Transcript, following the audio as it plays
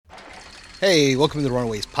Hey, welcome to the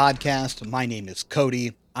Runaways podcast. My name is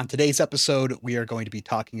Cody. On today's episode, we are going to be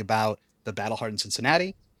talking about the Battle Hardened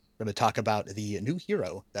Cincinnati. We're going to talk about the new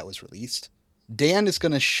hero that was released. Dan is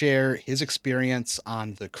going to share his experience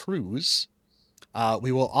on the cruise.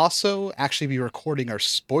 We will also actually be recording our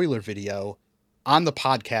spoiler video on the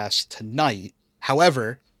podcast tonight.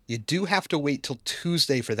 However, you do have to wait till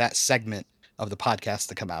Tuesday for that segment of the podcast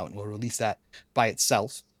to come out, and we'll release that by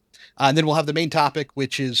itself. And then we'll have the main topic,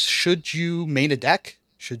 which is should you main a deck?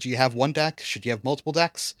 Should you have one deck? Should you have multiple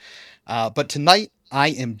decks? But tonight, I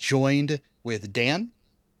am joined with Dan,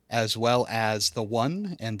 as well as the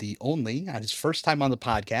one and the only, on his first time on the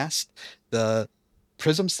podcast, the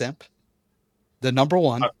Prism Simp, the number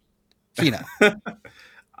one, Fina.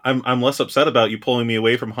 I'm less upset about you pulling me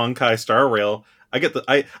away from Honkai Star Rail. I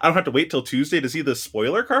don't have to wait till Tuesday to see the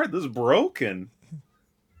spoiler card. This is broken.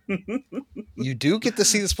 You do get to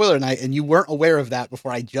see the spoiler night, and you weren't aware of that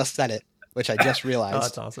before I just said it, which I just Oh, realized.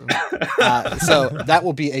 that's awesome. So that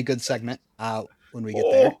will be a good segment when we get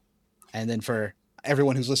there. And then for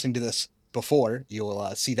everyone who's listening to this before,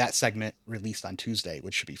 you'll see that segment released on Tuesday,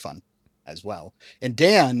 which should be fun as well. And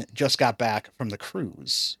Dan just got back from the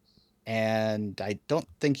cruise, and I don't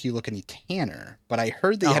think you look any tanner, but I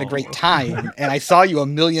heard that you had a great time, and I saw you a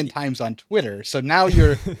million times on Twitter. So now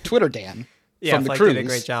you're Twitter Dan Yeah, from the Flake cruise. did a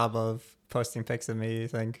great job of posting pics of me. I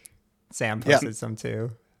think Sam posted some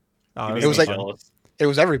too. Oh, It was like- jealous. It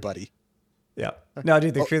was everybody. yeah. No,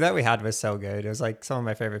 dude, the crew that we had was so good. It was like some of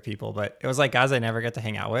my favorite people, but it was like guys I never get to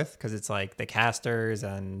hang out with because it's like the casters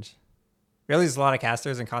and really there's a lot of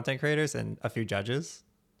casters and content creators and a few judges,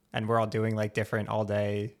 and we're all doing like different all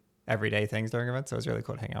day, everyday things during events. So it was really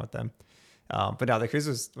cool to hang out with them. But no, the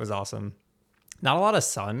cruise was awesome. Not a lot of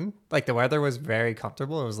sun. Like the weather was very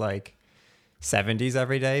comfortable. It was like 70s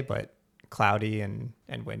every day, but cloudy and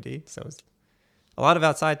windy. So it was a lot of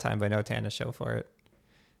outside time, but no tan to show for it.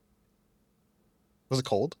 Was it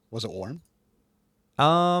cold? Was it warm?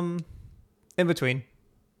 In between.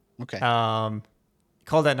 Okay.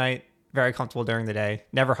 Cold at night, very comfortable during the day.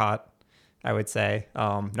 Never hot, I would say.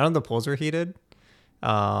 None of the pools were heated.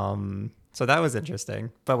 So that was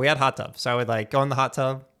interesting. But we had hot tubs. So I would like go in the hot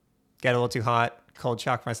tub, get a little too hot, cold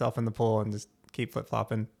shock myself in the pool, and just keep flip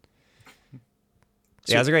flopping.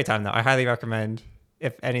 Yeah, it was a great time though. I highly recommend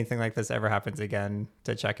if anything like this ever happens again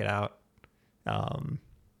to check it out. Awesome.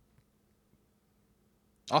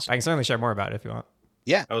 I can certainly share more about it if you want.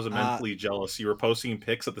 Yeah. I was immensely jealous. You were posting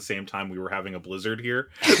pics at the same time we were having a blizzard here.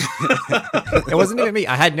 It wasn't even me.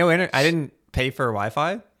 I had no internet. I didn't pay for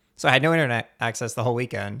Wi-Fi, so I had no internet access the whole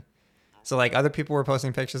weekend. So like other people were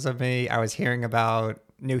posting pictures of me. I was hearing about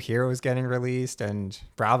new heroes getting released and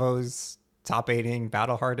Bravo's top 8ing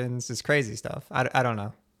Battle Hardens. Just crazy stuff. I don't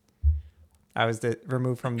know. I was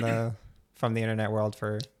removed from the internet world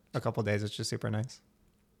for a couple days, which is super nice.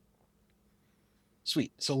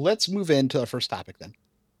 Sweet. So let's move into our first topic then.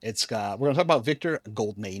 It's we're going to talk about Victor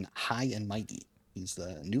Goldmane, High and Mighty. He's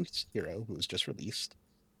the new hero who was just released,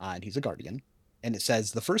 and he's a guardian. And it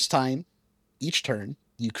says the first time each turn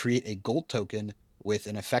you create a gold token with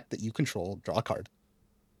an effect that you control, draw a card.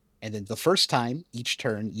 And then the first time each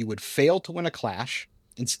turn you would fail to win a clash.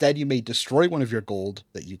 Instead, you may destroy one of your gold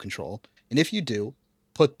that you control. And if you do,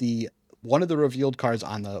 put one of the revealed cards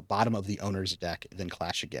on the bottom of the owner's deck, then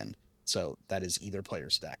clash again. So that is either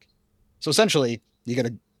player's deck. So essentially,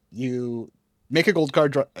 you make a gold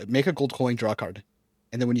card, make a gold coin, draw a card,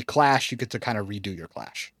 and then when you clash, you get to kind of redo your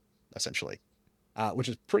clash, essentially, which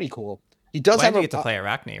is pretty cool. He does Well, have you get to play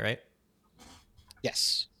Arachne, right?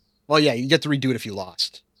 Yes. Well, yeah, you get to redo it if you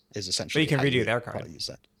lost. Is essentially. But you can how redo their card. Use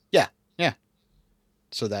that. Yeah, yeah.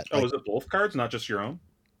 So that. Oh, is it both cards, not just your own?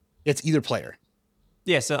 It's either player.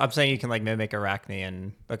 Yeah, so I'm saying you can like mimic Arachne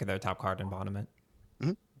and look at their top card and bottom it.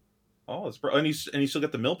 Oh, and you still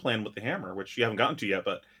get the mill plan with the hammer, which you haven't gotten to yet.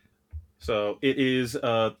 But so it is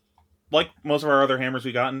like most of our other hammers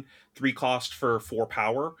we've gotten, 3 cost for 4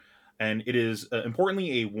 power, and it is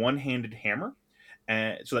importantly a one-handed hammer.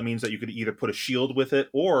 And so that means that you could either put a shield with it,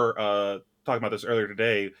 or talking about this earlier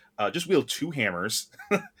today, just wield 2 hammers,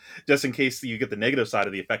 just in case you get the negative side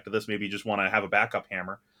of the effect of this. Maybe you just want to have a backup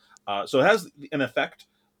hammer. So it has an effect.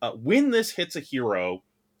 When this hits a hero,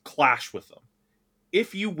 clash with them.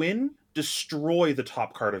 If you win, destroy the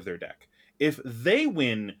top card of their deck. If they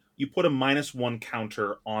win, you put a -1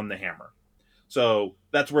 counter on the hammer. So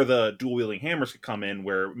that's where the dual wielding hammers could come in,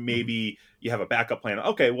 where maybe you have a backup plan.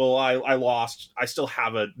 Okay, well, I lost. I still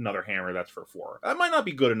have another hammer that's for 4. That might not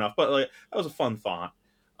be good enough, but like, that was a fun thought.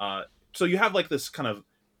 So you have like this kind of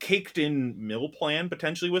caked in mill plan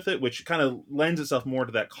potentially with it, which kind of lends itself more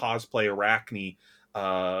to that cosplay Arachne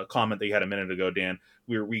comment that you had a minute ago, Dan,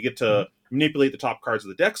 where we get to manipulate the top cards of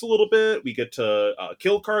the decks a little bit. We get to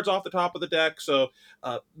kill cards off the top of the deck. So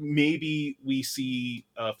maybe we see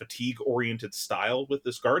a fatigue-oriented style with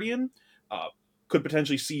this Guardian. Could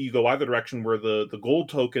potentially see you go either direction, where the gold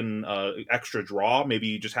token extra draw, maybe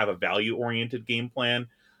you just have a value-oriented game plan.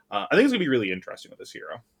 I think it's going to be really interesting with this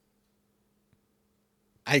hero.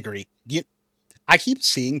 I agree. I keep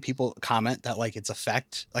seeing people comment that like its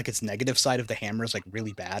effect, like its negative side of the hammer is like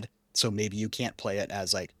really bad. So maybe you can't play it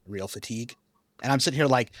as like real fatigue. And I'm sitting here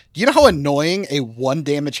like, do you know how annoying a 1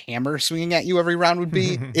 damage hammer swinging at you every round would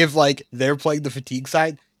be if like they're playing the fatigue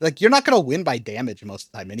side? Like you're not going to win by damage most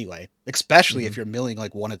of the time anyway, especially if you're milling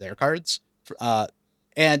like one of their cards.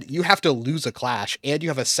 And you have to lose a clash and you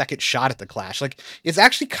have a second shot at the clash. Like it's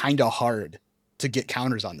actually kind of hard to get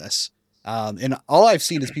counters on this. And all I've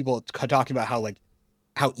seen is people talking about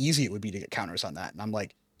how easy it would be to get counters on that. And I'm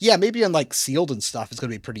like, yeah, maybe on like sealed and stuff, it's going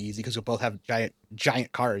to be pretty easy because you'll both have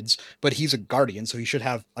giant cards, but he's a Guardian, so he should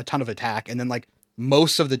have a ton of attack. And then like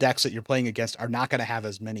most of the decks that you're playing against are not going to have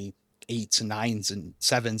as many 8s and 9s and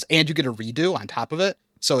 7s, and you get a redo on top of it.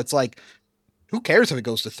 So it's like, who cares if it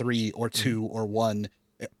goes to 3 or 2 or 1?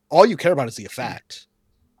 All you care about is the effect.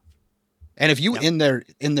 And if you in their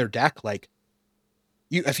deck, like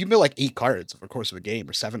if you mill like 8 cards over the course of a game,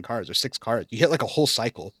 or 7 cards or 6 cards, you hit like a whole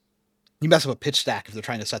cycle. You mess up a pitch stack if they're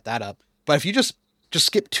trying to set that up. But if you just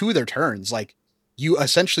skip 2 of their turns, like you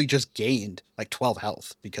essentially just gained like 12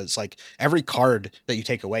 health, because like every card that you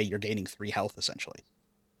take away, you're gaining 3 health essentially.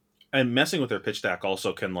 And messing with their pitch stack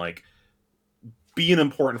also can like be an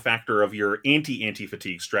important factor of your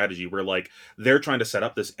anti-fatigue strategy, where like they're trying to set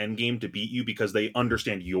up this end game to beat you because they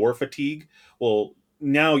understand your fatigue. Well,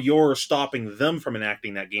 now you're stopping them from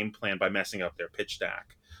enacting that game plan by messing up their pitch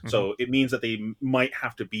stack. So it means that they might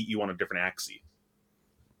have to beat you on a different axis.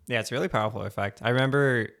 Yeah, it's a really powerful effect. I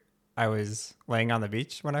remember I was laying on the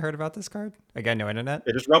beach when I heard about this card. Again, no internet.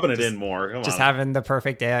 Yeah, just rubbing it in more. Just having the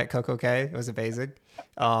perfect day at Coco K. It was amazing.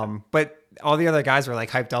 But all the other guys were like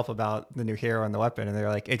hyped up about the new hero and the weapon, and they were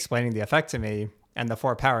like explaining the effect to me and the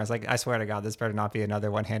 4 power. I was like, I swear to God, this better not be another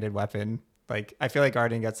one-handed weapon. Like, I feel like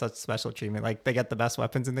Guardian gets such special treatment. Like, they get the best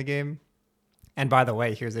weapons in the game. And by the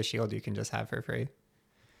way, here's a shield you can just have for free.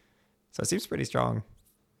 So it seems pretty strong.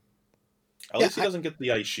 At least he doesn't get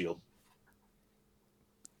the ice shield.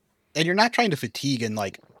 And you're not trying to fatigue in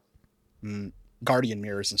like Guardian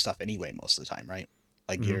mirrors and stuff anyway most of the time, right?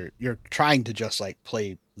 Like you're trying to just like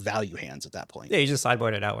play value hands at that point. Yeah, you just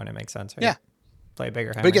sideboard it out when it makes sense, right? Yeah. Play a bigger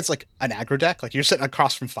hammer. But it gets like an aggro deck. Like you're sitting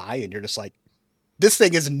across from Fi and you're just like, this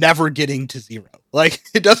thing is never getting to 0. Like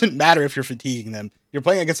it doesn't matter if you're fatiguing them. You're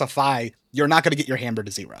playing against a Fi, you're not going to get your hammer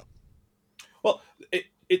to 0. Well,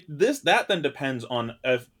 that then depends on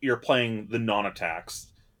if you're playing the non-attacks.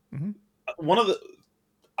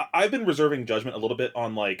 I've been reserving judgment a little bit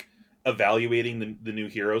on like evaluating the new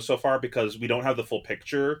hero so far, because we don't have the full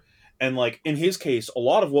picture. And like in his case, a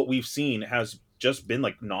lot of what we've seen has just been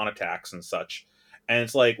like non-attacks and such. And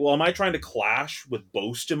it's like, well, am I trying to clash with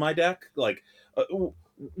Boast in my deck? Like,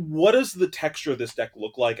 what does the texture of this deck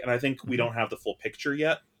look like? And I think we don't have the full picture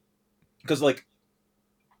yet. Because like,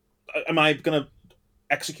 am I going to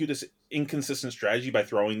execute this inconsistent strategy by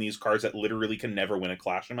throwing these cards that literally can never win a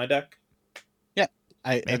clash in my deck? Yeah,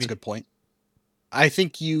 that's a good point. I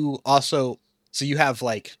think you also, so you have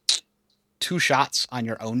like 2 shots on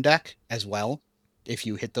your own deck as well if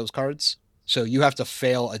you hit those cards. So you have to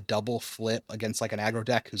fail a double flip against like an aggro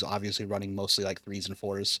deck who's obviously running mostly like 3s and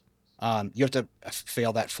 4s. You have to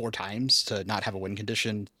fail that 4 times to not have a win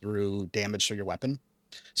condition through damage to your weapon.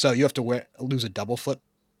 So you have to lose a double flip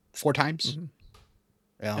 4 times.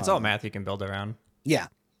 It's all math you can build around. Yeah.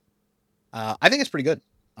 I think it's pretty good.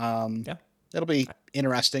 Yeah. It'll be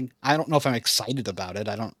interesting. I don't know if I'm excited about it.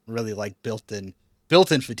 I don't really like built-in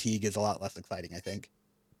fatigue is a lot less exciting, I think.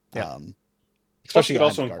 Yeah. Especially you could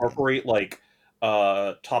also incorporate like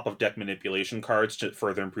top of deck manipulation cards to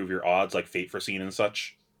further improve your odds, like Fate Foreseen and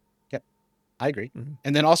such. Yep. I agree.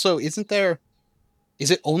 And then also, is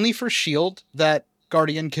it only for Shield that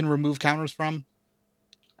Guardian can remove counters from?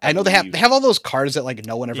 I know they have all those cards that like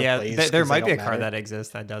no one ever plays. Yeah, there might be a card that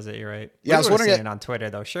exists that does it. You're right. Yeah, I was wondering it on Twitter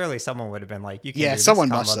though. Surely someone would have been like, "You can do someone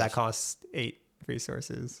this must combo have. that costs 8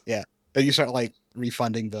 resources." Yeah, but you start like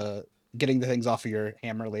refunding getting the things off of your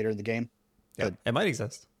hammer later in the game. Yeah, it might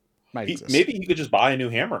exist. Maybe he could just buy a new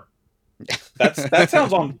hammer. That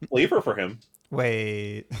sounds on flavor for him.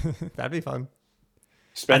 Wait, that'd be fun.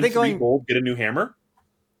 Spend 3 gold, get a new hammer.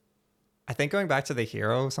 I think going back to the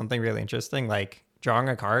hero, something really interesting, like drawing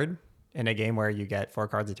a card in a game where you get 4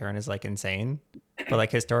 cards a turn is like insane. But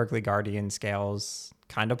like historically, Guardian scales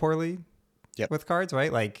kind of poorly. Yep. with cards,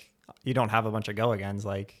 right? Like you don't have a bunch of go agains.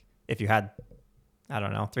 Like if you had, I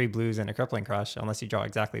don't know, 3 blues and a crippling crush, unless you draw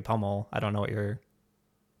exactly pummel, I don't know what you're.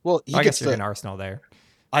 Well, I guess you're an arsenal there.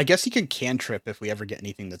 I guess he can cantrip if we ever get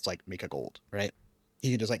anything that's like make a gold, right? He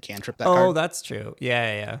can just like cantrip that Oh, card. that's true.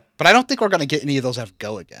 Yeah. But I don't think we're gonna get any of those have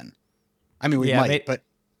go again. I mean, we might, but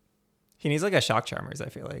he needs like a shock charmers. I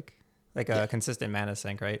feel like a consistent mana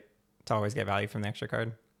sink, right? To always get value from the extra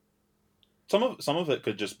card. Some of it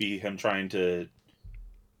could just be him trying to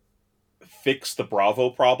fix the Bravo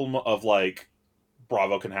problem of like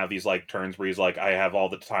Bravo can have these like turns where he's like, I have all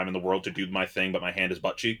the time in the world to do my thing, but my hand is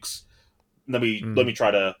butt cheeks. Let me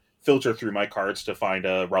try to filter through my cards to find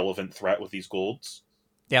a relevant threat with these golds.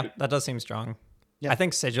 Yeah, that does seem strong. Yeah. I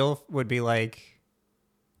think Sigil would be like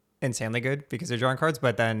insanely good because you're drawing cards,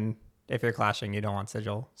 but then if you're clashing, you don't want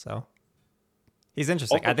Sigil. So he's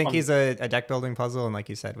interesting. Also I think fun- he's a deck building puzzle, and like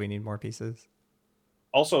you said, we need more pieces.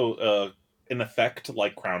 Also, an effect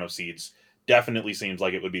like Crown of Seeds definitely seems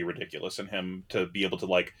like it would be ridiculous in him to be able to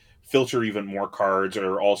like filter even more cards,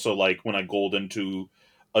 or also like when I gold into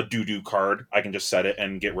a doo-doo card, I can just set it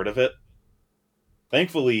and get rid of it.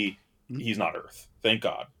 Thankfully, he's not Earth. Thank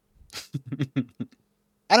God.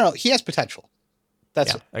 I don't know. He has potential.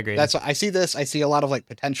 That's agreed. That's I see this. I see a lot of like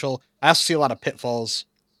potential. I also see a lot of pitfalls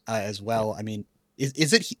as well. I mean,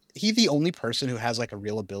 is it he the only person who has like a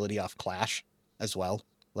real ability off Clash as well?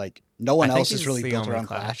 Like no one else is really built around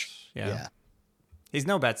Clash. Yeah. He's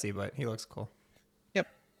no Betsy, but he looks cool. Yep.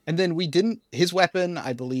 And then his weapon,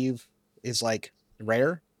 I believe, is like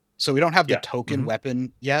rare. So we don't have the token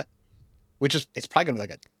weapon yet, which is, it's probably going to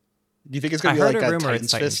be like do you think it's going to be like a rumor Titan's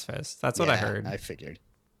it's Titan's Fist? That's what I heard. I figured.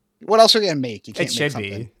 What else are they going to make? You can't It should make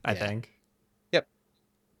be, something. I think. Yep.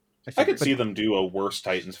 I could see them do a worse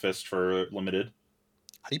Titan's Fist for limited.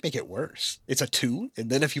 How do you make it worse? It's a 2, and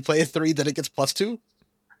then if you play a 3, then it gets +2?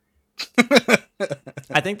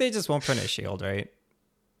 I think they just won't print a shield, right?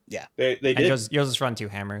 Yeah. They did. You'll just run 2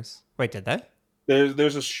 hammers. Wait, did they?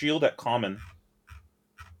 There's a shield at common.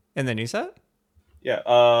 In the new set? Yeah.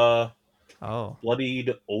 Oh.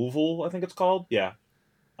 Bloodied Oval, I think it's called. Yeah.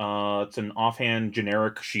 It's an offhand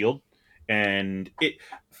generic shield, and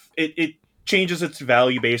it changes its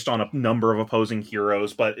value based on a number of opposing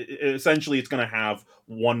heroes, but essentially it's going to have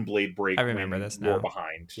 1 blade break. I remember this now. You're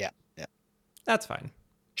behind. Yeah. That's fine.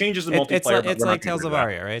 Changes the multiplayer. It's like Tales of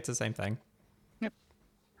Aria, right? It's the same thing. Yep.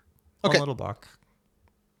 One Okay. little block.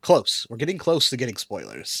 Close. We're getting close to getting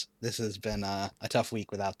spoilers. This has been a tough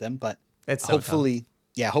week without them, but It's so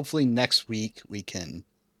hopefully next week we can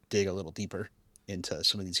dig a little deeper into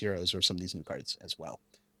some of these heroes or some of these new cards as well.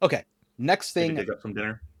 Okay. Next thing. Maybe dig up some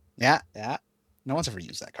dinner. Yeah. No one's ever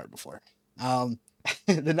used that card before.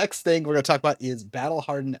 The next thing we're going to talk about is Battle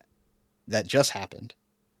Harden that just happened,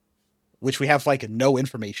 which we have like no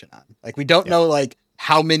information on. Like we don't know like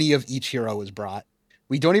how many of each hero was brought.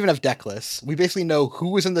 We don't even have deck lists. We basically know who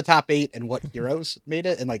was in the top 8 and what heroes made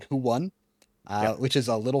it and like who won, which is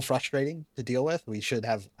a little frustrating to deal with. We should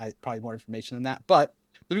have probably more information than that. But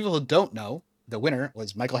the people who don't know, the winner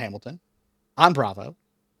was Michael Hamilton on Bravo.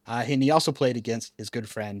 And he also played against his good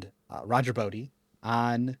friend Roger Bodie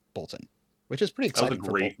on Bolton, which is pretty exciting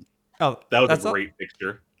for Bolton. That was a great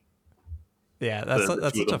picture. Yeah, that's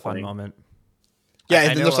such a fun moment. Yeah,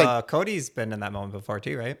 I know Cody's been in that moment before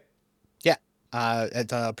too, right? Yeah, at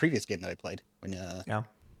the previous game that I played when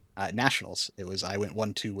at Nationals, I went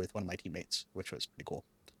 1-2 with one of my teammates, which was pretty cool.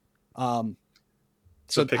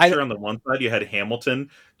 So the picture on the one side, you had Hamilton,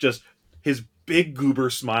 just his big goober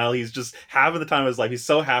smile. He's just having the time of his life. He's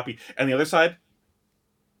so happy. And the other side,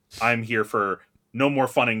 I'm here for no more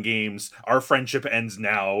fun and games. Our friendship ends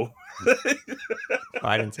now.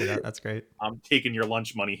 I didn't see that. That's great. I'm taking your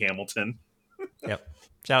lunch money, Hamilton. Yep.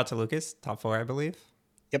 Shout out to Lucas, top 4, I believe.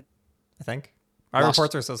 Yep. I think. My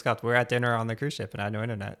reports were so scuffed. We were at dinner on the cruise ship and I had no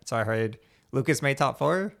internet. So I heard Lucas made top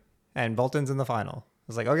 4 and Bolton's in the final. I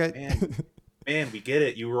was like, okay. Man, we get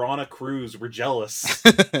it. You were on a cruise. We're jealous.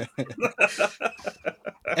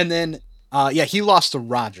 And then, he lost to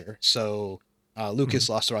Roger. So Lucas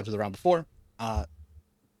lost to Roger the round before.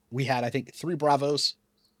 We had, I think, 3 Bravos.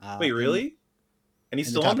 Wait, really? And he's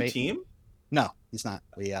still on the team? No, he's not.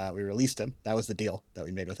 We released him. That was the deal that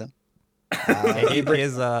we made with him. He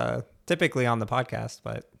is typically on the podcast,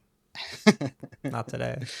 but not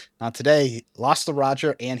today. Not today. He lost to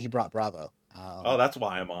Roger, and he brought Bravo. That's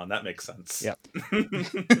why I'm on. That makes sense. Yep.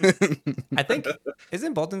 I think,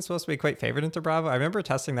 isn't Bolton supposed to be quite favored into Bravo? I remember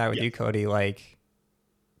testing that with you, Cody, like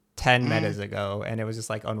 10 metas ago, and it was just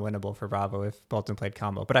like unwinnable for Bravo if Bolton played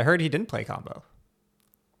combo. But I heard he didn't play combo.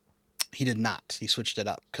 He did not. He switched it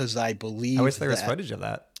up because I believe. I wish there was footage of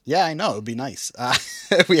that. Yeah, I know. It'd be nice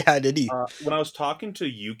if we had any. When I was talking to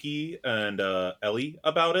Yuki and Ellie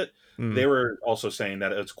about it, Mm. they were also saying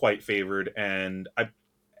that it's quite favored, and I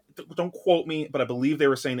don't quote me, but I believe they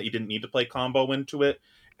were saying that you didn't need to play combo into it,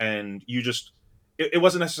 and you just it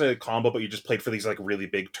wasn't necessarily a combo, but you just played for these like really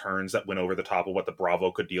big turns that went over the top of what the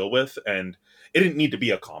Bravo could deal with, and it didn't need to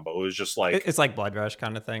be a combo. It was just like It's like Blood Rush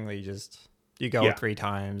kind of thing where you go yeah, 3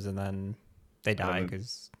 times and then they and die then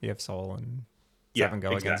because you have soul and yeah, 7 go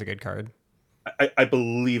against a exactly. good card. I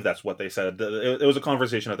believe that's what they said. It was a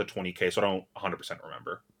conversation at the 20K, so I don't 100%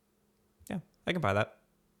 remember. Yeah, I can buy that.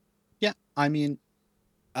 Yeah, I mean,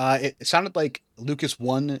 it sounded like Lucas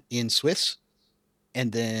won in Swiss,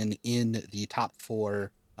 and then in the top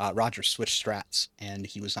four, Roger switched strats, and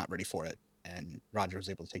he was not ready for it, and Roger was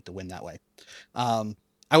able to take the win that way. Um,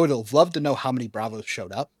 I would have loved to know how many Bravos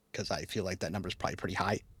showed up because I feel like that number is probably pretty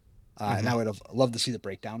high, and I would have loved to see the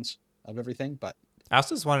breakdowns of everything, but I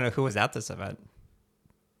also just want to know who was at this event.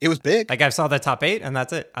 it was big. Like I saw the top 8 and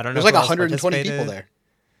that's it. I don't know There's like who else 120 people participated.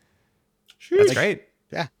 there. That's Sheesh. great.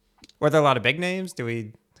 Yeah. Were there a lot of big names?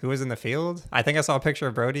 Who was in the field? I think I saw a picture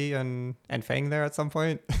of Brody and Fang there at some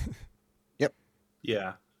point. Yep.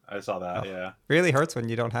 Yeah, I saw that. Oh. Yeah. Really hurts when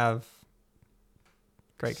you don't have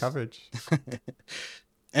great coverage.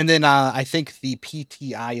 And then I think the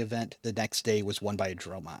PTI event the next day was won by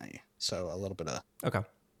Dromai. So a little bit of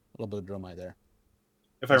Dromai there.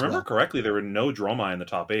 If I As remember well. correctly, there were no Dromai in the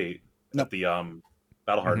top 8 Nope. at the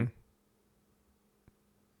Battle Hardened. Mhm.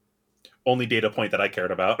 Only data point that I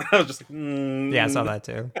cared about. I was just like, Yeah, I saw that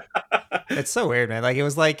too. It's so weird, man. Like it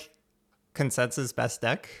was like consensus best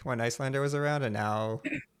deck when Icelander was around, and now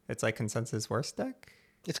it's like consensus worst deck.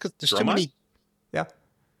 It's because there's Dromai?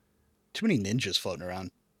 too many ninjas floating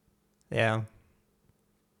around. Yeah.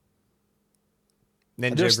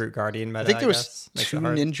 Ninja There's- Brute Guardian meta, I think there was guess. Makes two it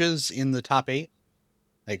hard. ninjas in the top 8,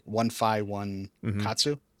 like 1-5, 1 Mhm.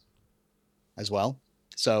 Katsu as well.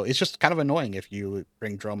 So it's just kind of annoying if you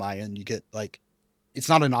bring Dromai in, you get like, it's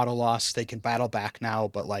not an auto loss. They can battle back now,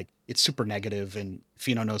 but like it's super negative, and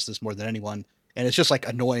Fino knows this more than anyone. And it's just like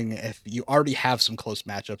annoying if you already have some close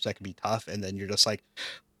matchups that can be tough, and then you're just like,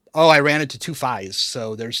 oh, I ran into 2 5s,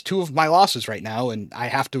 so there's 2 of my losses right now, and I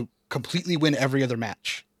have to completely win every other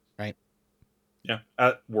match, right? Yeah,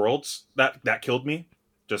 at Worlds, that killed me.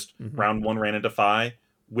 Just Mhm. round 1 ran into Phi,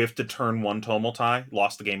 whiffed a turn 1 Tomotai,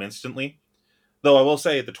 lost the game instantly. Though I will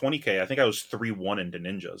say at the 20K, I think I was 3-1 into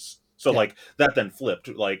ninjas. So Yeah. like that then flipped.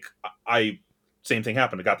 Like I same thing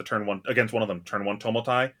happened. I got the turn 1 against one of them, turn 1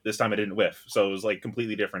 Tomotai. This time I didn't whiff. So it was like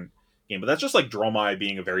completely different game. But that's just like Dromai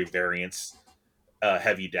being a very variance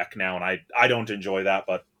heavy deck now, and I don't enjoy that,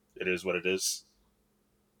 but it is what it is.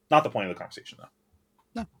 Not the point of the conversation though.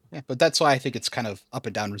 No, yeah, but that's why I think it's kind of up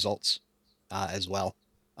and down results as well.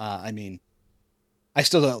 I mean, I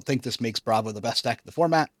still don't think this makes Bravo the best deck in the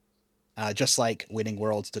format. Just like winning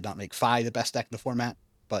Worlds did not make Phi the best deck in the format,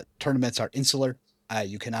 but tournaments are insular.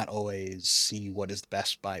 You cannot always see what is the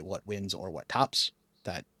best by what wins or what tops.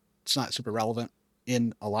 That it's not super relevant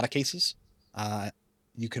in a lot of cases.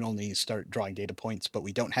 You can only start drawing data points, but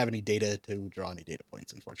we don't have any data to draw any data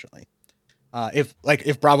points, unfortunately.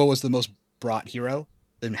 If Bravo was the most brought hero,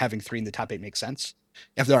 then having 3 in the top 8 makes sense.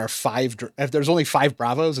 If there's only 5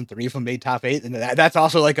 Bravos and 3 of them made top 8, then that's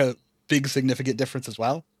also like a big significant difference as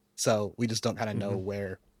well. So we just don't kind of know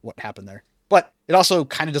what happened there. But it also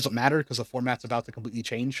kind of doesn't matter because the format's about to completely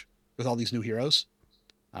change with all these new heroes,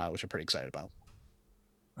 which I'm pretty excited about.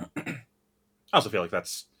 I also feel like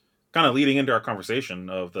that's kind of leading into our conversation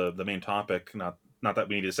of the main topic. Not that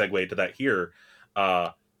we need to segue to that here.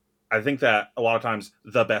 I think that a lot of times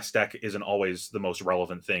the best deck isn't always the most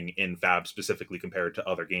relevant thing in Fab specifically compared to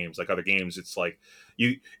other games. Like other games, it's like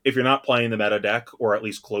if you're not playing the meta deck or at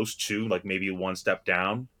least close to, like maybe one step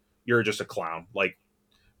down, you're just a clown. Like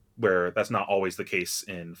where that's not always the case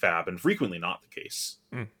in Fab and frequently not the case.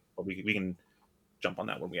 Mm. But we can jump on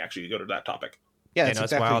that when we actually go to that topic. Yeah,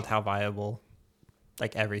 It's wild how viable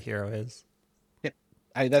like every hero is. That's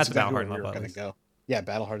At the exactly Battle where Hardened we were level, at going to least. go. Yeah,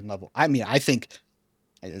 Battle Hardened level. I mean, I think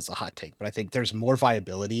it's a hot take, but I think there's more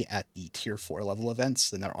viability at the tier 4 level events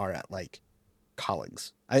than there are at like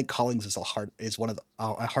Collings. I think Collings is one of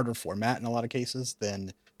a harder format in a lot of cases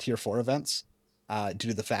than tier 4 events, due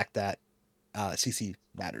to the fact that CC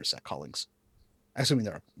matters at Collings. Assuming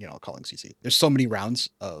there are calling CC. There's so many rounds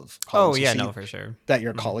of calling Oh yeah, CC no, for sure. that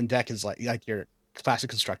your Mhm. calling deck is like your classic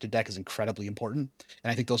constructed deck is incredibly important.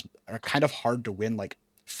 And I think those are kind of hard to win like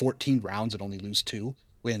 14 rounds and only lose 2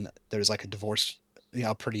 when there's like a divorce,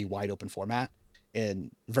 pretty wide open format.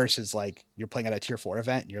 And versus like you're playing at a tier 4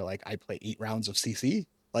 event and you're like, I play 8 rounds of CC.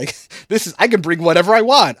 Like I can bring whatever I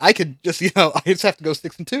want. I could just, I just have to go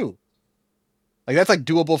 6-2. Like that's like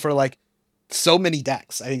doable for like so many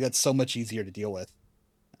decks. I think that's so much easier to deal with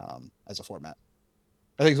as a format.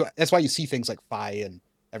 I think that's why you see things like Fi and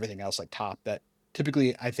everything else like top that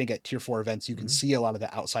typically I think at tier 4 events you can see a lot of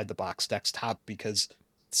the outside the box decks top because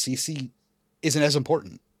CC isn't as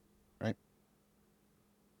important, right?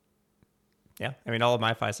 Yeah, I mean all of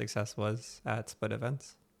my Fi success was at split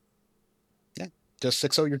events. Yeah, just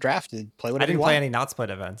 6-0 your draft and play whatever I didn't you play want. any not split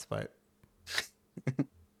events, but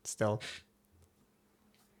still.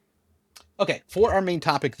 Okay, for our main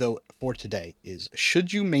topic though for today is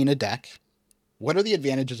should you main a deck? What are the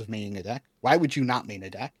advantages of maining a deck? Why would you not main a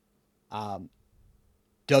deck?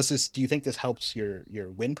 Do you think this helps your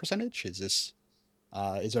win percentage? Is this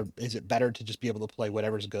is it better to just be able to play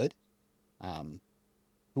whatever's good?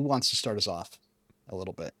 Who wants to start us off a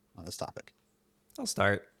little bit on this topic? I'll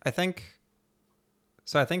start. I think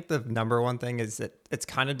the number one thing is that it's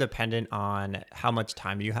kind of dependent on how much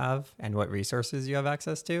time you have and what resources you have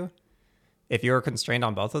access to. If you're constrained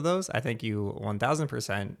on both of those, I think you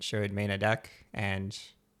 1000% should main a deck and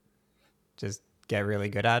just get really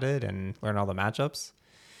good at it and learn all the matchups.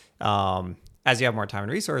 As you have more time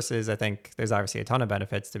and resources, I think there's obviously a ton of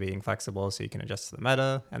benefits to being flexible so you can adjust to the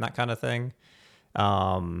meta and that kind of thing.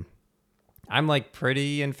 I'm like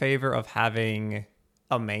pretty in favor of having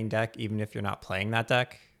a main deck, even if you're not playing that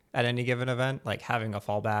deck at any given event, like having a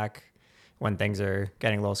fallback when things are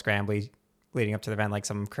getting a little scrambly leading up to the event, like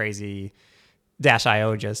some crazy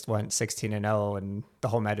Dash.io just went 16-0 and the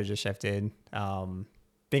whole meta just shifted.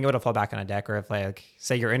 Being able to fall back on a deck, or if like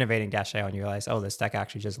say you're innovating Dash.io and you realize, oh, this deck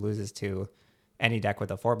actually just loses to any deck with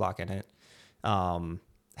a 4-block in it,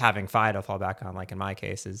 having Fi to fall back on, like in my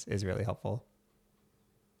case, is really helpful.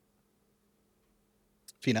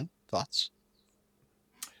 Fina, thoughts?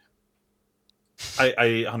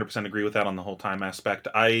 I 100% agree with that on the whole time aspect.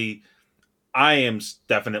 I am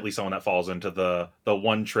definitely someone that falls into the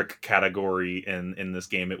one trick category in this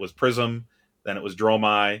game. It was Prism, then it was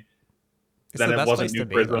Dromai, then it wasn't New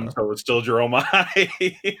Prism, so it was still Dromai.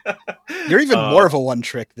 You're even more of a one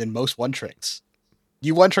trick than most one tricks.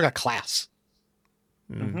 You one trick a class.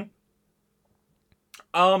 Mm-hmm.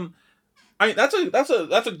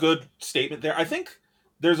 That's a good statement there. I think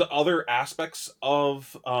there's other aspects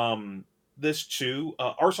of this too.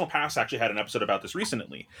 Arsenal Pass actually had an episode about this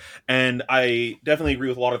recently, and I definitely agree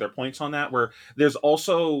with a lot of their points on that. Where there's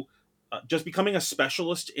also just becoming a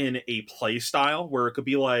specialist in a play style, where it could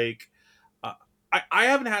be like. I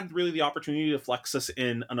haven't had really the opportunity to flex this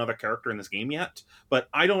in another character in this game yet, but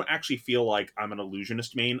I don't actually feel like I'm an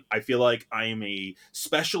illusionist main. I feel like I am a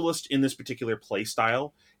specialist in this particular play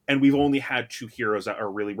style, and we've only had 2 heroes that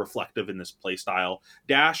are really reflective in this play style.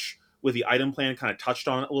 Dash, with the item plan, kind of touched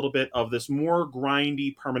on it a little bit, of this more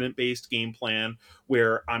grindy, permanent-based game plan,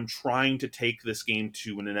 where I'm trying to take this game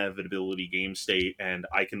to an inevitability game state, and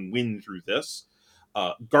I can win through this.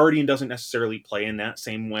 Guardian doesn't necessarily play in that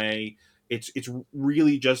same way. It's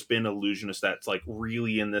really just been illusionist that's like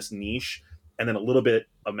really in this niche, and then a little bit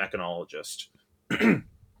of mechanologist.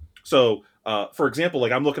 So for example,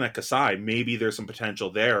 like I'm looking at Kasai, maybe there's some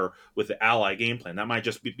potential there with the ally game plan. That might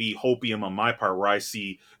just be hopium on my part, where I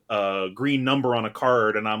see a green number on a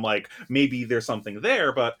card and I'm like, maybe there's something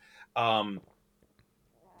there. But so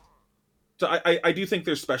I do think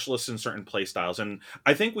there's specialists in certain play styles, and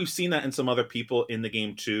I think we've seen that in some other people in the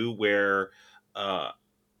game too, where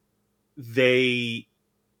they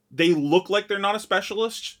look like they're not a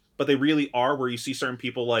specialist, but they really are, where you see certain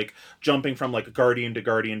people like jumping from like guardian to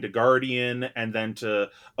guardian to guardian, and then to,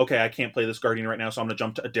 okay, I can't play this guardian right now, so I'm gonna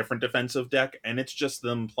jump to a different defensive deck, and it's just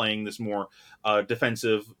them playing this more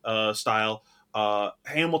defensive style.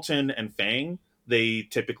 Hamilton and Fang, they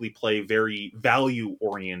typically play very value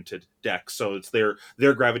oriented decks, so it's they're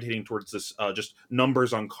gravitating towards this just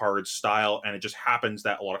numbers on cards style, and it just happens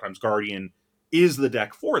that a lot of times guardian is the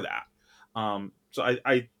deck for that. So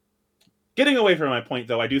I getting away from my point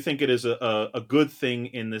though, I do think it is a good thing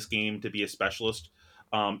in this game to be a specialist.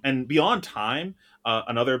 And beyond time,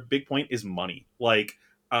 another big point is money. Like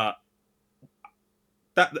that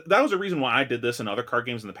was a reason why I did this in other card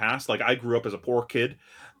games in the past. Like I grew up as a poor kid,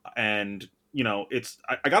 and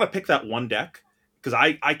I got to pick that one deck because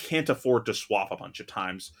I can't afford to swap a bunch of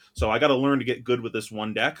times. So I got to learn to get good with this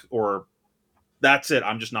one deck, or that's it.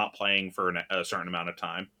 I'm just not playing for a certain amount of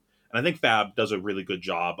time. And I think Fab does a really good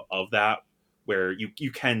job of that, where you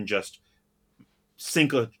can just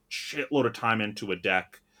sink a shitload of time into a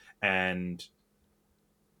deck and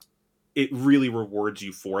it really rewards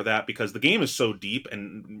you for that, because the game is so deep,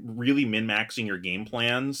 and really min-maxing your game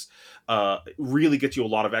plans really gets you a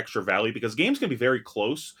lot of extra value, because games can be very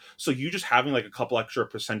close. So you just having like a couple extra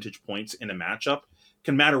percentage points in a matchup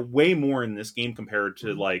can matter way more in this game compared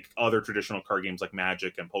to like other traditional card games like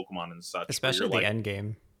Magic and Pokemon and such. Especially the end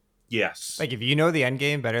game. Yes. Like if you know the end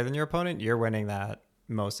game better than your opponent, you're winning that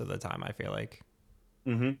most of the time, I feel like.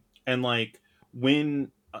 Mm-hmm. And like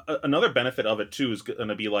when another benefit of it too is going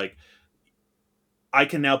to be like, I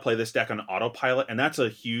can now play this deck on autopilot, and that's a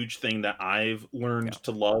huge thing that I've learned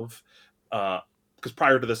to love. Because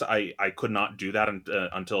prior to this, I could not do that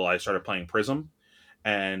until I started playing Prism,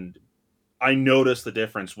 and I noticed the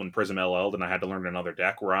difference when Prism LL'd and I had to learn another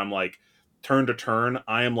deck, where I'm like, turn to turn,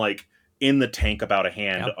 I am like in the tank about a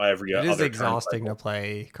hand every other turn. It is exhausting to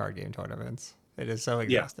play card game tournaments. It is so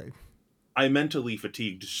exhausting. Yeah. I mentally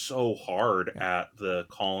fatigued so hard at the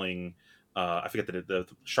calling. I forget the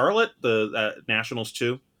Charlotte, the Nationals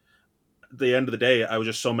too. At the end of the day, I was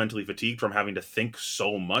just so mentally fatigued from having to think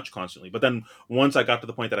so much constantly. But then once I got to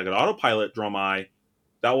the point that I could autopilot Dromai,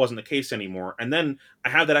 that wasn't the case anymore. And then I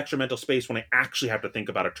have that extra mental space when I actually have to think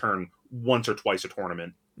about a turn once or twice a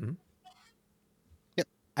tournament. Mm-hmm. Yep.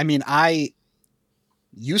 I mean, I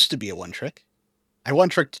used to be a one-trick. I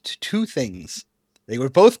one-tricked two things. They were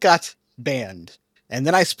both got banned. And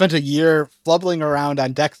then I spent a year flubbling around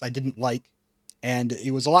on decks I didn't like. And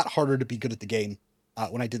it was a lot harder to be good at the game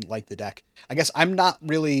when I didn't like the deck. I guess I don't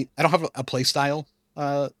have a play style,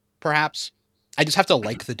 perhaps. I just have to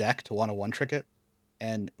like the deck to want to one-trick it.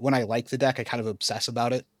 And when I like the deck, I kind of obsess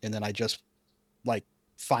about it. And then I just like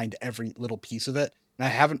find every little piece of it. And I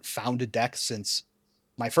haven't found a deck since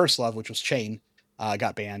my first love, which was Chain,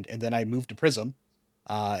 got banned. And then I moved to Prism.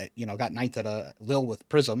 Got ninth at a Lil with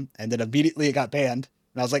Prism, and then immediately it got banned.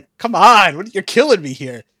 And I was like, come on, you're killing me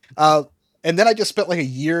here. And then I just spent like a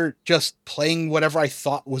year just playing whatever I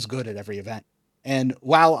thought was good at every event. And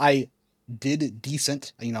while I did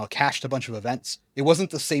decent, cashed a bunch of events, it wasn't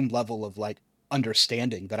the same level of like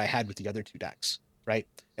understanding that I had with the other two decks, right?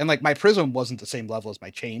 And like my Prism wasn't the same level as my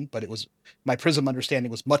Chain, but my Prism understanding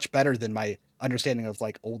was much better than my understanding of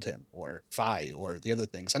like Oldhim or Fi or the other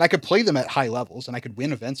things. And I could play them at high levels and I could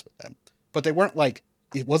win events with them, but they weren't like,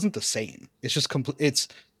 it wasn't the same. It's just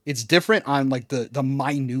it's different on like the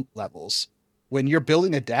minute levels. When you're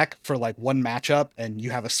building a deck for like one matchup and you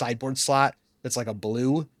have a sideboard slot that's like a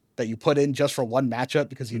blue that you put in just for one matchup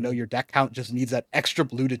because your deck count just needs that extra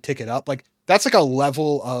blue to tick it up. Like that's like a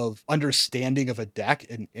level of understanding of a deck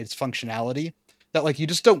and its functionality that like you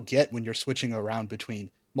just don't get when you're switching around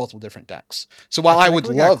between multiple different decks. So while I would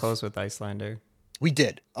got close with Icelander. We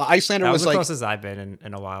did. Icelander was the like closest I've been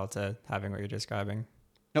in a while to having what you're describing.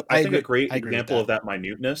 No, I think a great example of that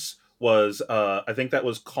minuteness was I think that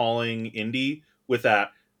was calling Indy with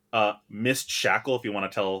that missed shackle. If you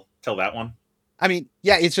want to tell that one. I mean,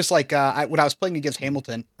 yeah, it's just like when I was playing against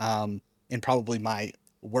Hamilton, in probably my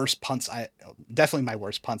worst punts, definitely my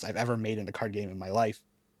worst punts I've ever made in a card game in my life.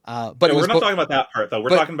 But we're not talking about that part though. We're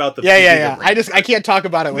talking about the yeah. I can't talk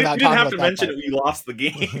about it without. You didn't have to mention it. You lost the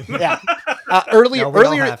game. Yeah. Earlier,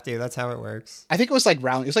 don't have to. That's how it works. I think it was like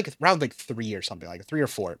round 3 or something, like 3 or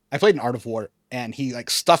 4. I played an Art of War, and he like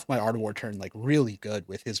stuffed my Art of War turn like really good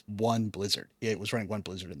with his one Blizzard. It was running one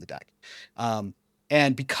Blizzard in the deck,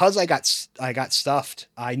 and because I got stuffed,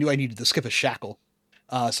 I knew I needed to skip a shackle,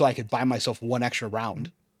 so I could buy myself one extra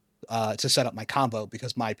round to set up my combo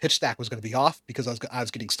because my pitch stack was going to be off because I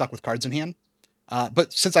was getting stuck with cards in hand.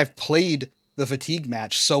 But since I've played the fatigue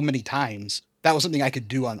match so many times, that was something I could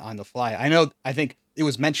do on the fly. I think it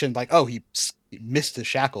was mentioned like, oh, he missed the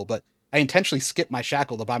shackle, but I intentionally skipped my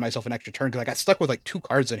shackle to buy myself an extra turn because I got stuck with like 2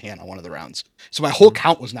 cards in hand on one of the rounds. So my whole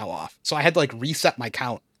count was now off. So I had to like reset my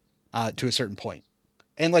count to a certain point.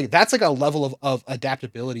 And like that's like a level of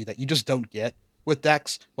adaptability that you just don't get with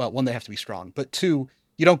decks. Well, one, they have to be strong, but 2,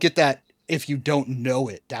 you don't get that if you don't know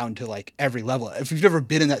it down to like every level. If you've never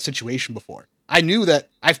been in that situation before. I knew that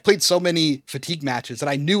I've played so many fatigue matches that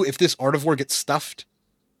I knew if this Art of War gets stuffed,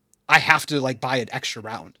 I have to like buy an extra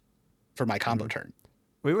round for my combo turn.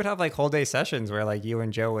 We would have like whole day sessions where like you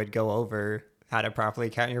and Joe would go over how to properly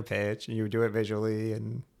count your pitch and you would do it visually.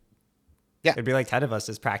 And yeah, it'd be like 10 of us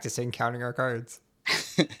just practicing counting our cards.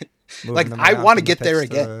 Like I want to get there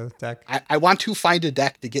again. I want to find a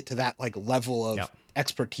deck to get to that like level of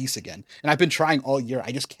expertise again. And I've been trying all year.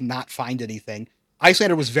 I just cannot find anything.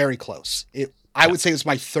 Icelander was very close. I would say it's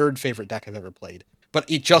my 3rd favorite deck I've ever played, but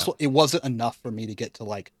it wasn't enough for me to get to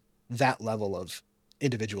like that level of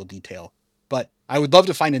individual detail. But I would love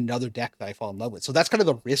to find another deck that I fall in love with. So that's kind of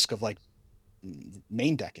the risk of like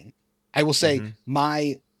main decking. I will say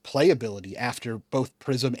my playability after both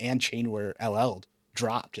Prism and Chain were LL'd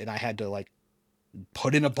dropped, and I had to like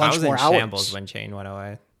put in a I bunch was more in hours. shambles when Chain went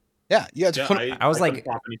away. Yeah, you had to Yeah, put. I was couldn't like,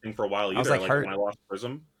 pop anything for a while I was either. like Like hurt. when I lost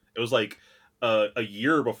Prism, it was like a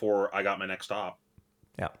year before I got my next stop.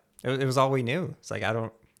 Yeah, it was all we knew. It's like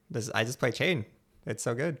I just play Chain. It's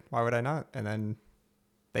so good. Why would I not? And then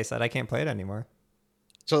they said I can't play it anymore.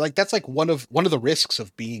 So like that's like one of the risks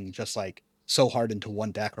of being just like so hard into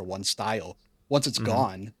one deck or one style. Once it's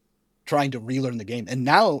gone, trying to relearn the game. And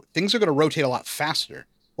now things are going to rotate a lot faster.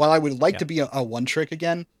 While I would like to be a one trick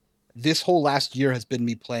again, this whole last year has been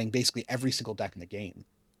me playing basically every single deck in the game,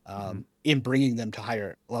 in bringing them to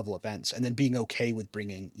higher level events, and then being okay with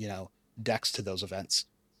bringing decks to those events.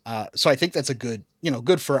 So I think that's a good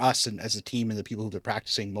good for us and as a team and the people who've been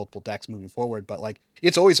practicing multiple decks moving forward. But like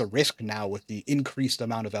it's always a risk now with the increased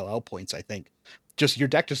amount of LL points. I think just your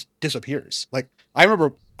deck just disappears. Like I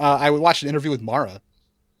remember I would watch an interview with Mara,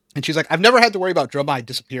 and she's like, I've never had to worry about Dromai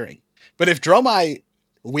disappearing. But if Dromai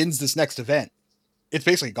wins this next event, it's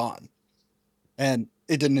basically gone. And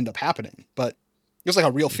it didn't end up happening. But it was like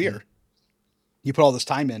a real fear. You put all this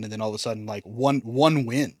time in, and then all of a sudden, like one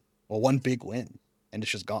win or one big win, and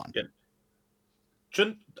it's just gone. Yeah.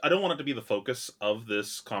 I don't want it to be the focus of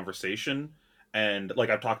this conversation. And like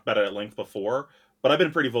I've talked about it at length before, but I've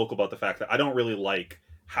been pretty vocal about the fact that I don't really like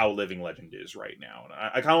how Living Legend is right now. And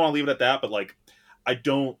I kind of want to leave it at that, but like I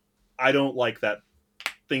don't like that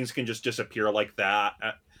things can just disappear like that.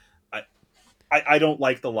 I don't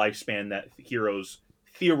like the lifespan that heroes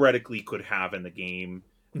theoretically could have in the game,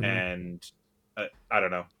 and I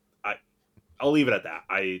don't know. I'll leave it at that.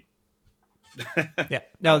 Yeah,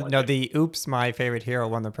 no. The oops, my favorite hero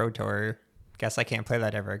won the Pro Tour. Guess I can't play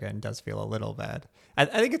that ever again. Does feel a little bad. I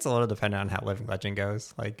think it's a little dependent on how Living Legend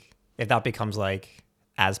goes. Like if that becomes like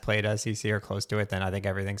as played as CC or close to it, then I think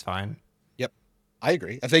everything's fine. Yep, I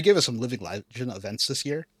agree. If they give us some Living Legend events this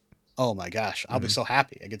year, oh my gosh, I'll be so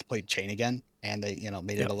happy. I get to play Chain again, and they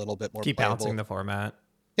made it a little bit more keep playable. balancing the format.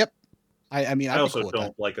 Yep. I mean, I also cool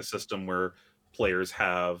don't like a system where players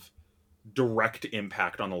have direct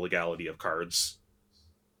impact on the legality of cards.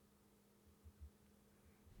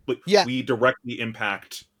 But we directly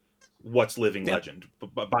impact what's Living Legend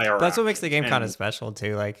by our. That's what makes the game kind of special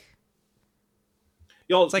too. Like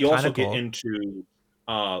you also get into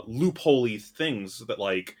loopholey things that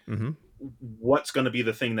like what's going to be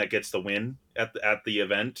the thing that gets the win at the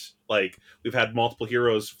event. Like we've had multiple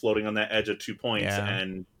heroes floating on that edge of 2 points,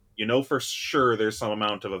 and for sure there's some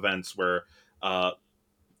amount of events where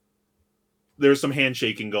there's some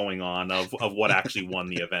handshaking going on of what actually won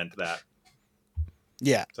the event. That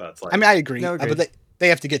so it's like, I mean, I agree. But they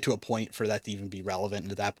have to get to a point for that to even be relevant,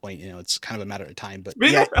 and at that point, it's kind of a matter of time. But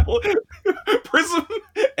Prism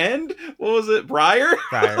and what was it, Briar?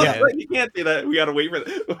 You can't say that. We got to wait for that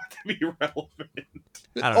to be relevant.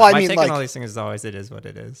 I don't know. My take on all these things is always it is what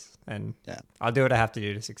it is, and I'll do what I have to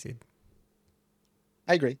do to succeed.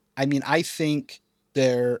 I agree. I mean, I think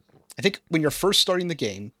when you're first starting the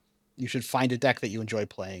game, you should find a deck that you enjoy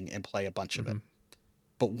playing and play a bunch of it.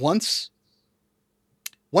 But once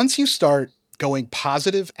you start going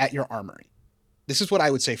positive at your armory, this is what I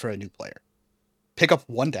would say for a new player. Pick up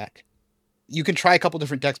one deck. You can try a couple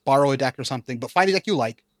different decks, borrow a deck or something, but find a deck you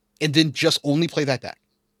like, and then just only play that deck.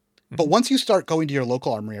 But once you start going to your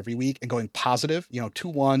local armory every week and going positive,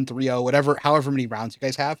 2-1, 3-0, however many rounds you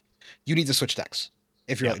guys have, you need to switch decks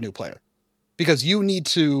if you're a new player. Because you need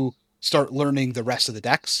to start learning the rest of the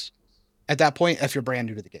decks at that point if you're brand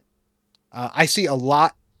new to the game. I see a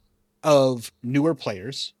lot of newer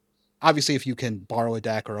players. Obviously, if you can borrow a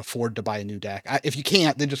deck or afford to buy a new deck, if you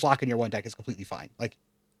can't, then just lock in your one deck is completely fine.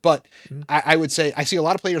 But I would say I see a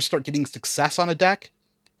lot of players start getting success on a deck,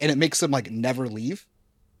 and it makes them like never leave.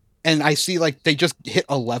 And I see like they just hit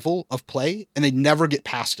a level of play and they never get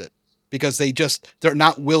past it because they're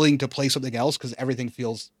not willing to play something else because everything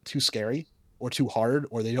feels too scary or too hard,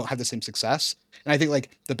 or they don't have the same success. And I think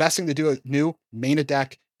like the best thing to do main a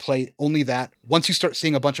deck, play only that. Once you start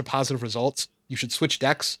seeing a bunch of positive results, you should switch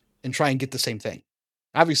decks and try and get the same thing.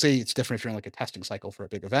 Obviously, it's different if you're in like a testing cycle for a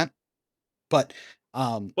big event, but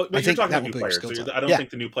I you're think talking that about new will players. So I don't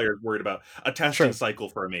think the new player is worried about a testing cycle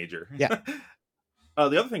for a major. Yeah.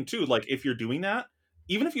 The other thing too, like if you're doing that,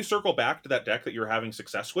 even if you circle back to that deck that you're having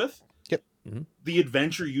success with, the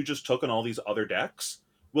adventure you just took on all these other decks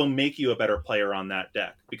will make you a better player on that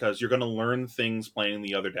deck because you're going to learn things playing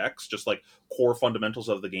the other decks, just like core fundamentals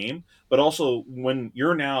of the game. But also when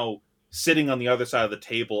you're now sitting on the other side of the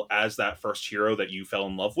table as that first hero that you fell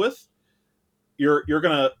in love with, you're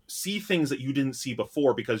going to see things that you didn't see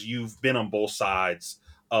before because you've been on both sides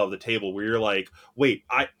of the table where you're like, wait,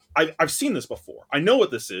 I've seen this before. I know what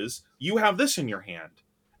this is. You have this in your hand,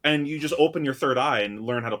 and you just open your third eye and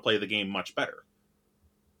learn how to play the game much better.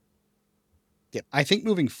 Yeah, I think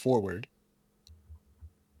moving forward,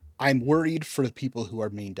 I'm worried for the people who are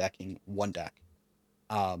main decking one deck,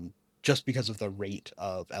 just because of the rate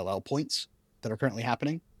of LL points that are currently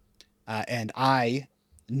happening. And I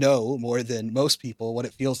know more than most people what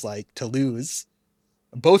it feels like to lose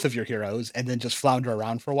both of your heroes and then just flounder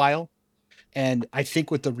around for a while. And I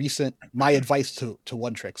think with the recent, my advice to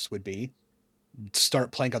One Tricks would be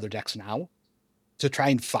start playing other decks now to try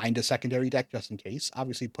and find a secondary deck just in case.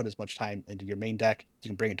 Obviously, put as much time into your main deck. You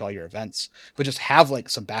can bring it to all your events, but just have like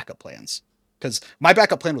some backup plans. Because my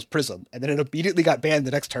backup plan was Prism, and then it immediately got banned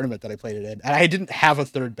the next tournament that I played it in, and I didn't have a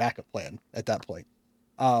third backup plan at that point.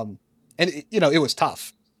 And it was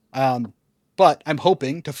tough. But I'm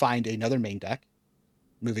hoping to find another main deck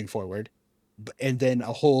moving forward, and then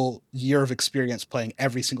a whole year of experience playing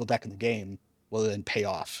every single deck in the game will then pay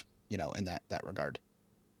off, in that regard.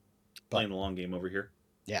 Playing the long game over here.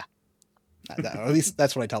 Yeah, or at least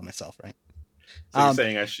that's what I tell myself, right? So you're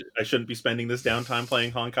saying I shouldn't be spending this downtime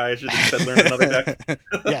playing Honkai? I should instead learn another deck?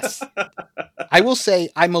 Yes. I will say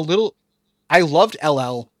I loved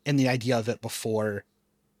LL and the idea of it before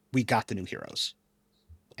we got the new heroes.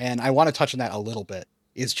 And I want to touch on that a little bit.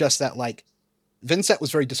 It's just that, like, Vincent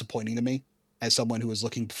was very disappointing to me as someone who was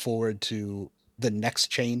looking forward to the next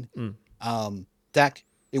chain deck.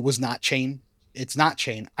 It was not chain. It's not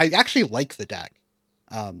chain. I actually like the deck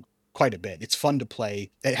quite a bit. It's fun to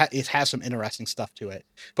play. It has some interesting stuff to it.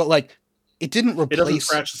 But, like, it didn't replace... It doesn't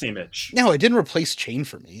scratch the same itch. No, it didn't replace chain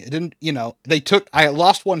for me. It didn't, I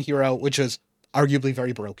lost one hero, which is arguably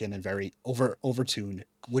very broken and very overtuned.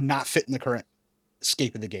 Would not fit in the current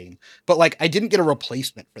scape of the game. But, like, I didn't get a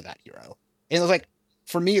replacement for that hero. And it was like,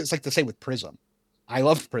 for me, it's like the same with Prism. I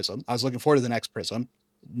loved Prism. I was looking forward to the next Prism.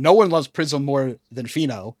 No one loves Prism more than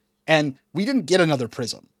Fino. And we didn't get another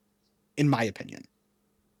Prism, in my opinion,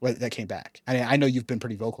 that came back. I know you've been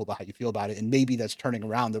pretty vocal about how you feel about it, and maybe that's turning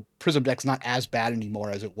around. The Prism deck's not as bad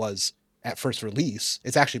anymore as it was at first release.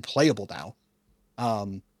 It's actually playable now.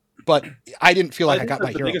 But I didn't feel like I got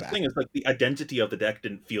my hero back. The biggest thing is, like, the identity of the deck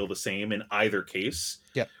didn't feel the same in either case.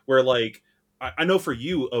 Yeah. Where, like, I know for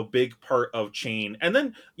you, a big part of Chain, and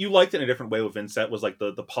then you liked it in a different way with Vincent, was like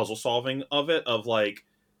the puzzle solving of it, of like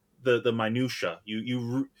the minutia.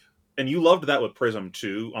 And you loved that with Prism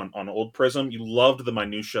too. On old Prism, you loved the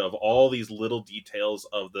minutia of all these little details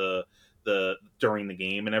of the during the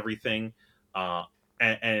game and everything. And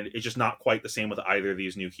it's just not quite the same with either of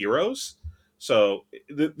these new heroes. So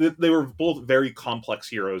they were both very complex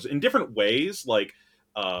heroes in different ways. Like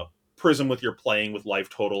Prism, with your playing with life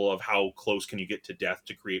total of how close can you get to death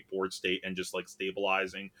to create board state and just like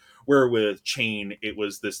stabilizing, where with Chain it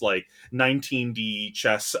was this like 19D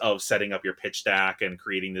chess of setting up your pitch stack and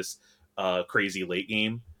creating this crazy late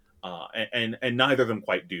game, and neither of them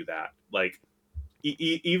quite do that. Like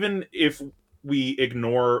even if we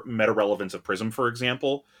ignore meta relevance of Prism, for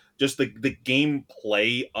example, just the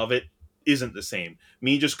gameplay of it isn't the same.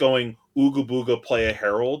 Me just going ooga booga play a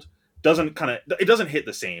herald doesn't hit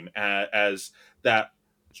the same as that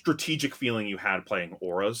strategic feeling you had playing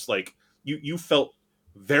auras. Like you felt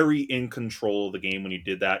very in control of the game when you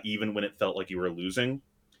did that, even when it felt like you were losing.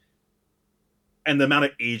 And the amount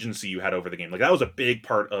of agency you had over the game, like that was a big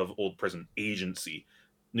part of old Prism, agency.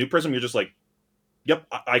 New Prism, you're just like, yep,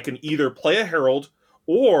 I can either play a herald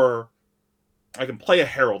or I can play a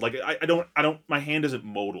herald. Like I don't my hand isn't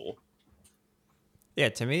modal. Yeah,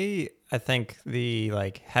 to me, I think the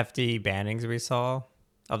like hefty bannings we saw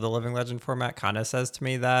of the Living Legend format kind of says to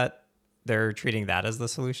me that they're treating that as the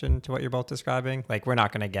solution to what you're both describing. Like, we're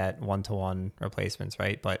not going to get one-to-one replacements,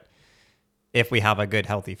 right? But if we have a good,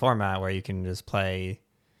 healthy format where you can just play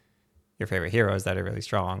your favorite heroes that are really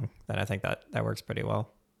strong, then I think that works pretty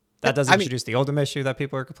well. That does introduce the Oldhim issue that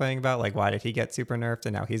people are complaining about. Like, why did he get super nerfed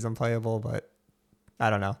and now he's unplayable? But I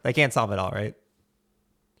don't know. They can't solve it all, right?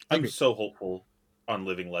 I'm so hopeful on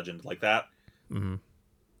Living Legend like that. Mm-hmm.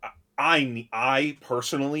 I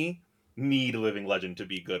personally need Living Legend to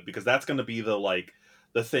be good, because that's going to be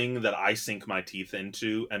the thing that I sink my teeth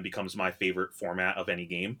into and becomes my favorite format of any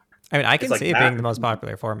game. I mean, I can see it being the most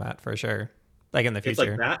popular format for sure. Like in the future, it's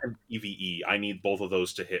like that and PvE. I need both of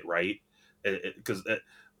those to hit right, because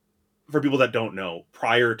for people that don't know,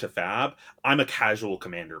 prior to Fab, I'm a casual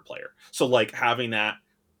commander player. So like having that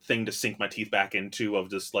thing to sink my teeth back into of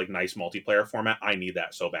this like nice multiplayer format, I need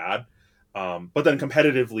that so bad. But then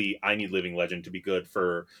competitively, I need Living Legend to be good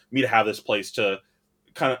for me to have this place to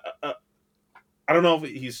kind of I don't know if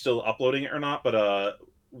he's still uploading it or not, but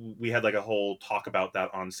we had like a whole talk about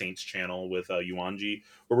that on Saints channel with Yuanji,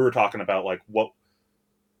 where we were talking about like what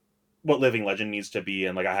Living Legend needs to be,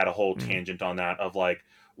 and like I had a whole tangent on that of like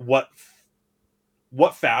what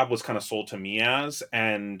Fab was kind of sold to me as,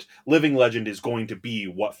 and Living Legend is going to be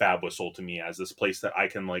what Fab was sold to me as, this place that I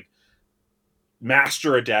can like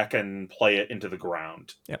master a deck and play it into the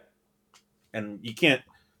ground. Yep. And you can't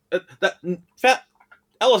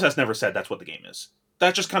LSS never said that's what the game is.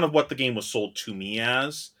 That's just kind of what the game was sold to me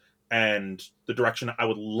as, and the direction I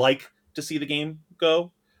would like to see the game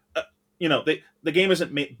go. The game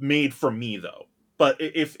isn't made for me though. But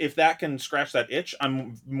if that can scratch that itch,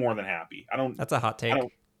 I'm more than happy. That's a hot take.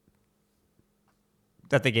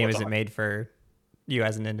 That the game isn't made for you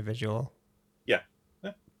as an individual. Yeah.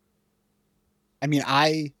 I mean,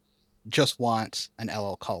 I just want an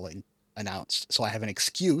LL Calling announced, so I have an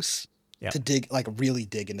excuse to really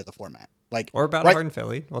dig into the format. Or Battle Hardened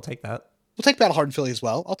Philly. We'll take that. We'll take Battle Hardened Philly as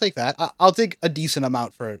well. I'll take that. I'll dig a decent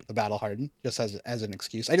amount for the Battle Hardened just as an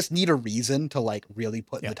excuse. I just need a reason to like really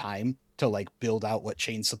put in the time to like build out what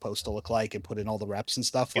Chain's supposed to look like and put in all the reps and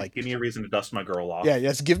stuff. Give me a reason to dust my girl off. Yeah,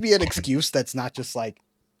 just give me an excuse that's not just like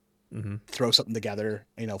throw something together,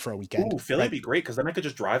 for a weekend. Ooh, Philly would be great because then I could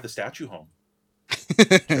just drive the statue home.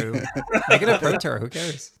 True. Make it a pro tour. Who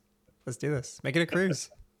cares? Let's do this. Make it a cruise.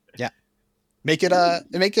 Yeah. Make it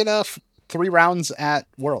a 3 rounds at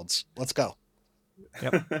Worlds. Let's go.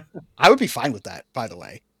 Yep. I would be fine with that, by the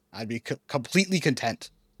way. I'd be completely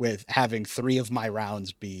content with having 3 of my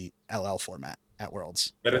rounds be LL format at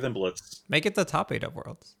Worlds. Better than Blitz. Make it the top 8 of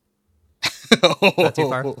Worlds. Not too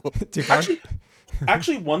far. Too far?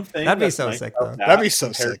 Actually, one thing that'd be so sick though. That'd be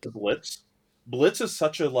so sick. Blitz is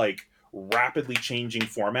such a like rapidly changing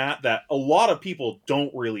format that a lot of people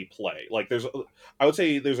don't really play. Like I would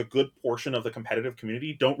say there's a good portion of the competitive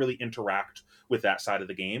community don't really interact with that side of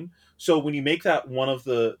the game. So when you make that one of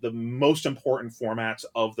the most important formats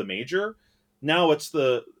of the major, now it's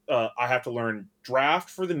I have to learn draft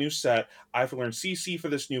for the new set. I have to learn CC for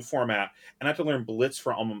this new format, and I have to learn Blitz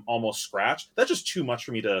from almost scratch. That's just too much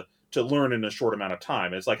for me to learn in a short amount of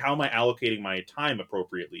time. It's like, how am I allocating my time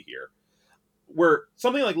appropriately here? Where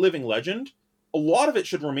something like Living Legend, a lot of it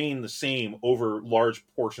should remain the same over large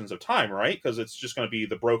portions of time, right? Because it's just going to be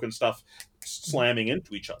the broken stuff slamming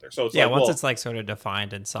into each other. So it's once it's like sort of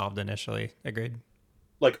defined and solved initially. Agreed.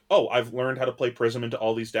 Like, oh, I've learned how to play Prism into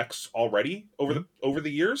all these decks already over the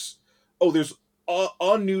years. Oh, there's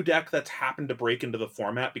a new deck that's happened to break into the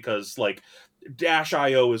format because like Dash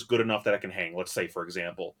IO is good enough that I can hang. Let's say, for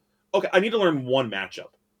example, okay, I need to learn one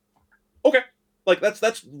matchup. Okay. Like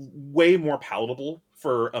that's way more palatable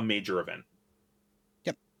for a major event.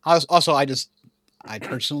 Yep. Also, I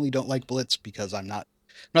personally don't like Blitz because I'm not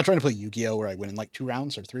trying to play Yu-Gi-Oh where I win in like 2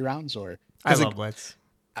 rounds or 3 rounds or. I love Blitz.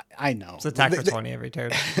 I know it's attack for 20 every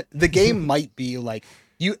turn. The game might be like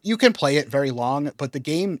you can play it very long, but the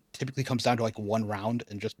game typically comes down to like 1 round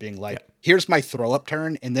and just being like, here's my throw up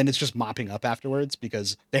turn, and then it's just mopping up afterwards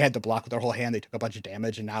because they had to block with their whole hand. They took a bunch of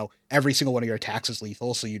damage, and now every single one of your attacks is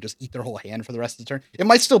lethal, so you just eat their whole hand for the rest of the turn. It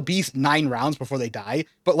might still be 9 rounds before they die,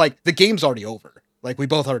 but like the game's already over. Like we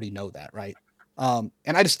both already know that, right? And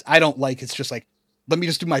I don't like, it's just like, let me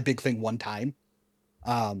just do my big thing one time.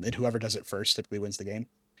 And whoever does it first typically wins the game.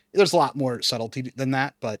 There's a lot more subtlety than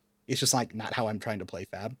that, but it's just like not how I'm trying to play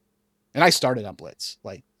Fab. And I started on Blitz.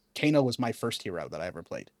 Like Kano was my first hero that I ever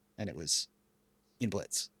played, and it was in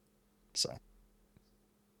Blitz. So,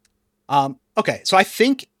 okay. So I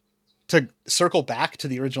think to circle back to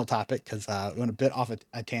the original topic, because we went a bit off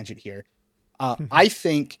a tangent here. I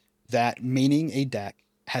think that maining a deck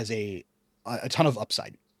has a ton of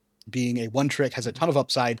upside. Being a one trick has a ton of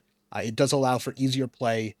upside. It does allow for easier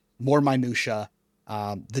play, more minutia.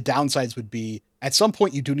 The downsides would be at some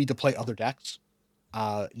point you do need to play other decks.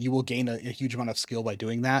 You will gain a huge amount of skill by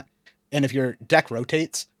doing that. And if your deck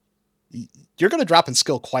rotates, you're going to drop in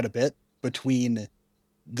skill quite a bit between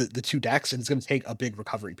the 2 decks, and it's going to take a big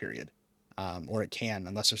recovery period. Or it can,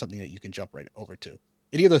 unless there's something that you can jump right over to.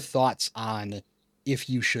 Any other thoughts on if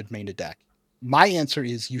you should main a deck? My answer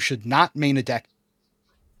is you should not main a deck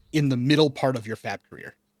in the middle part of your Fab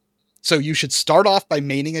career. So you should start off by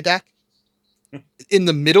maining a deck. In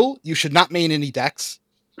the middle, you should not main any decks.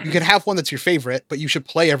 You can have one that's your favorite, but you should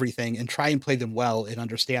play everything and try and play them well and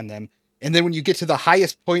understand them. And then when you get to the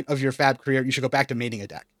highest point of your Fab career, you should go back to maining a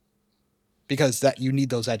deck. Because that you need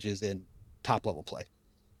those edges in top level play.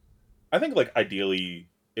 I think like ideally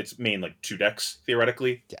it's main like 2 decks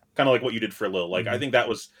theoretically. Yeah. Kind of like what you did for Lil. Like I think that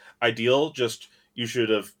was ideal. Just you should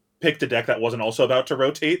have picked a deck that wasn't also about to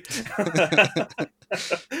rotate.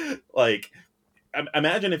 Like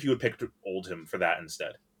imagine if you had picked Oldhim for that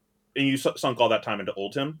instead. and you sunk all that time into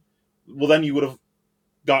Oldhim, well, then you would have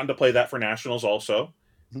gotten to play that for Nationals also,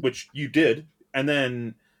 which you did, and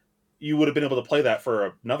then you would have been able to play that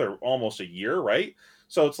for another almost a year, right?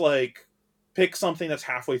 So it's like, pick something that's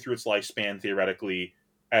halfway through its lifespan theoretically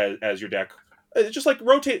as your deck. Just like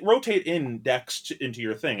rotate in decks into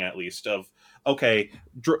your thing at least. Of okay,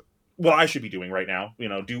 what I should be doing right now.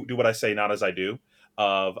 Do what I say, not as I do.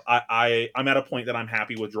 Of I'm at a point that I'm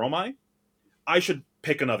happy with Dromai. I should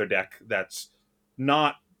pick another deck that's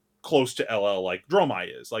not close to LL like Dromai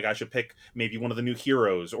is. Like I should pick maybe one of the new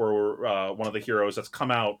heroes, or one of the heroes that's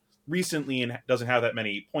come out recently and doesn't have that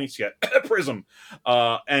many points yet, Prism,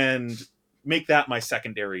 and make that my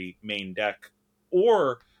secondary main deck.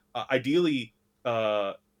 Or ideally,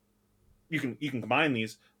 you can combine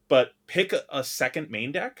these, but pick a second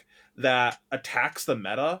main deck that attacks the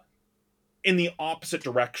meta in the opposite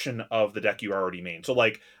direction of the deck you already main. So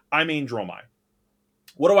like I main Dromai.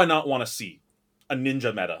 What do I not want to see? A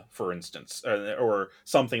ninja meta, for instance, or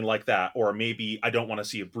something like that. Or maybe I don't want to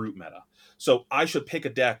see a brute meta. So I should pick a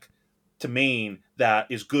deck to main that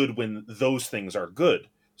is good when those things are good.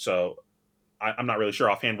 So I'm not really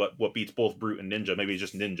sure offhand what beats both brute and ninja. Maybe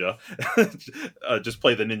just ninja. Just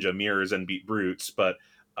play the ninja mirrors and beat brutes. But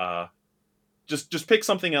just pick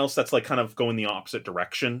something else that's like kind of going the opposite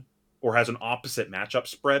direction or has an opposite matchup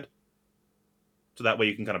spread. So that way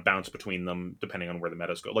you can kind of bounce between them depending on where the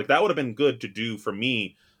metas go. Like that would have been good to do for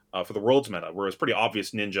me for the Worlds meta, where it was pretty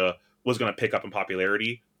obvious Ninja was going to pick up in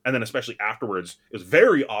popularity. And then especially afterwards, it was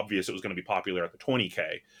very obvious it was going to be popular at the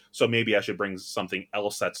 20K. So maybe I should bring something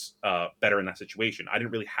else that's better in that situation. I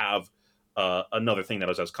didn't really have another thing that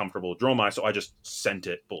was as comfortable with Dromai, so I just sent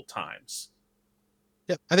it both times.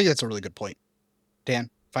 Yeah, I think that's a really good point. Dan,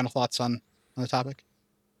 final thoughts on the topic?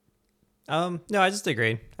 No, I just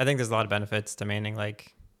agree. I think there's a lot of benefits to maining.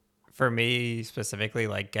 Like for me specifically,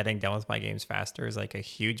 like getting done with my games faster is like a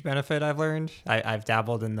huge benefit I've learned. I've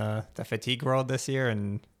dabbled in the fatigue world this year,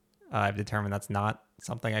 and I've determined that's not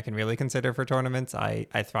something I can really consider for tournaments. I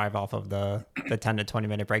thrive off of the 10 to 20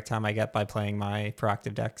 minute break time I get by playing my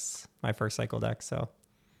proactive decks, my first cycle decks. So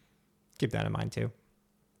keep that in mind too.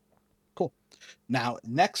 Cool. Now,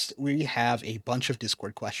 next we have a bunch of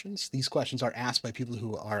Discord questions. These questions are asked by people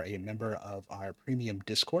who are a member of our premium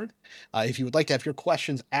Discord. If you would like to have your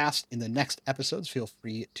questions asked in the next episodes, feel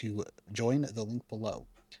free to join the link below.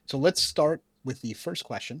 So let's start with the first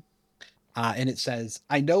question. And it says,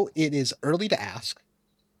 I know it is early to ask,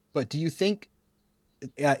 but do you think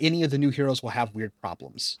any of the new heroes will have weird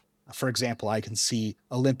problems? For example, I can see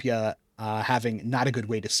Olympia having not a good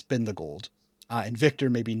way to spin the gold, and Victor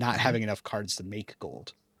maybe not having enough cards to make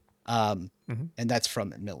gold. And that's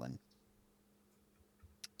from Millen.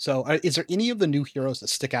 So is there any of the new heroes that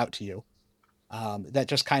stick out to you that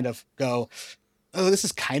just kind of go, oh, this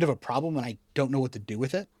is kind of a problem and I don't know what to do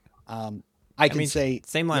with it? I mean, say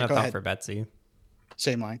same line of thought for Betsy.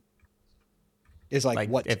 Same line is like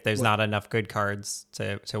what if there's not enough good cards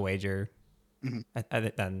to wager,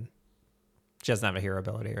 then she doesn't have a hero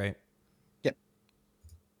ability, right? Yep.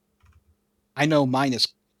 I know mine is.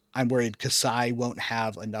 I'm worried Kasai won't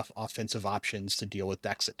have enough offensive options to deal with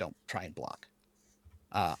decks that don't try and block.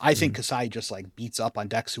 I think Kasai just like beats up on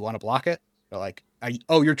decks who want to block it. They're like,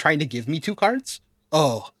 you're trying to give me 2 cards?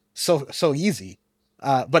 Oh, so easy.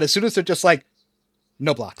 But as soon as they're just like,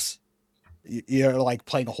 no blocks, you're like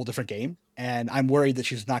playing a whole different game. And I'm worried that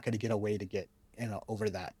she's not going to get a way to get over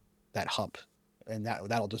that hump, and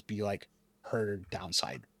that'll just be like her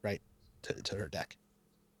downside, right, to her deck.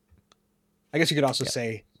 I guess you could also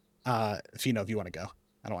say, Fino, if you want to go.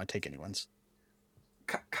 I don't want to take anyone's.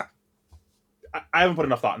 I haven't put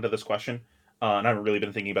enough thought into this question, and I haven't really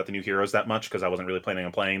been thinking about the new heroes that much because I wasn't really planning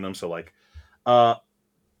on playing them. So like, I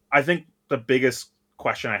think the biggest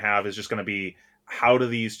question I have is just going to be, how do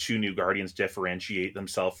these 2 new Guardians differentiate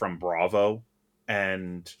themselves from Bravo?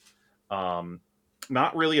 And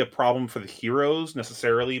not really a problem for the heroes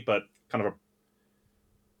necessarily, but kind of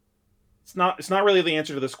it's not really the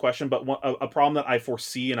answer to this question, but a problem that I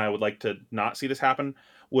foresee, and I would like to not see this happen,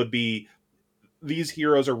 would be these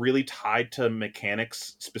heroes are really tied to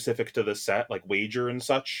mechanics specific to the set, like wager and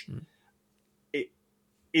such.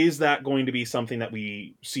 Is that going to be something that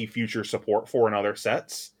we see future support for in other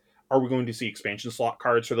sets? Are we going to see expansion slot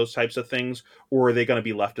cards for those types of things, or are they going to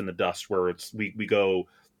be left in the dust where it's we go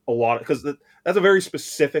a lot, because that's a very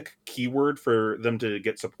specific keyword for them to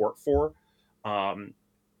get support for.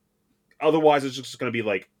 Otherwise, it's just going to be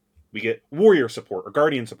like we get warrior support or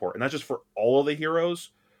guardian support, and that's just for all of the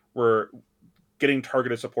heroes. Where getting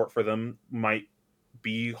targeted support for them might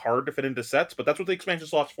be hard to fit into sets, but that's what the expansion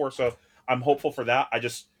slot's for. So I'm hopeful for that.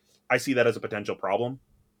 I see that as a potential problem.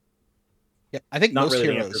 Yeah, I think Not most really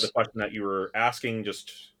the answer to the heroes. question that you were asking.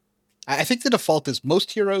 Just I think the default is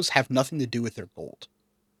most heroes have nothing to do with their gold.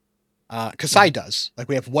 Kasai does. Like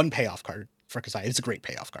we have one payoff card for Kasai. It's a great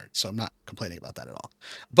payoff card, so I'm not complaining about that at all.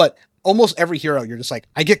 But almost every hero, you're just like,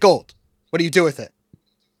 I get gold. What do you do with it?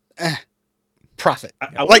 Profit. I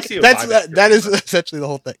want Like to see a that's buyback that is period. essentially the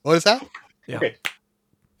whole thing. What is that? Yeah. Okay,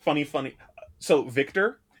 funny. So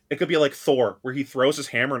Victor, it could be like Thor, where he throws his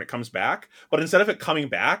hammer and it comes back, but instead of it coming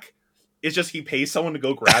back, it's just he pays someone to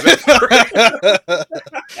go grab it.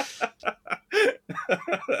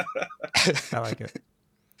 I like it.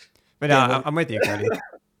 But Yeah, no, well- I'm with you, Cody.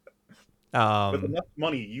 With enough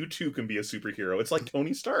money, you too can be a superhero. It's like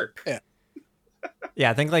Tony Stark. Yeah,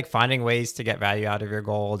 I think like finding ways to get value out of your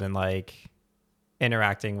gold and like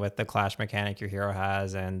interacting with the clash mechanic your hero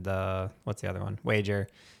has and what's the other one? Wager.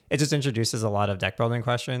 It just introduces a lot of deck building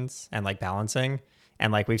questions and like balancing.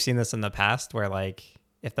 And like we've seen this in the past where like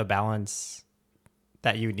if the balance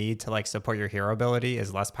that you need to like support your hero ability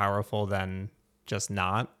is less powerful than just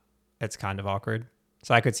not, it's kind of awkward.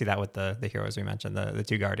 So I could see that with the heroes we mentioned, the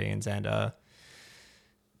two guardians and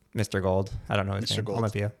Mr. Gold. I don't know his Mr. name. Gold.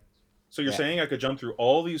 Olympia. So you're Yeah. saying I could jump through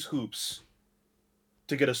all these hoops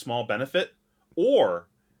to get a small benefit, or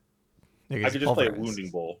I could just play a wounding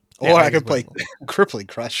bowl. Yeah, Or I use could play Wounding Crippling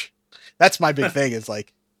Crush. That's my big thing. Is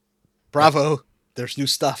like, bravo, there's new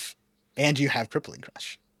stuff, and you have Crippling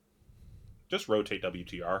Crush. Just rotate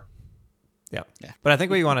WTR. But I think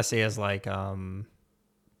what you want to see is like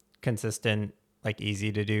consistent, like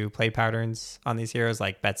easy to do play patterns on these heroes.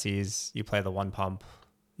 Like Betsy's, you play the one pump,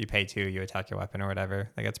 you pay 2, you attack your weapon or whatever.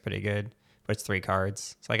 Like that's pretty good. But it's 3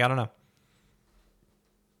 cards. It's like I don't know.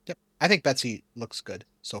 Yep, I think Betsy looks good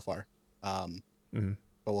so far. Mhm.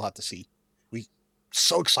 But we'll have to see. We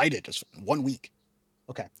so excited just 1 week.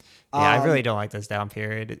 Okay. Yeah, I really don't like this down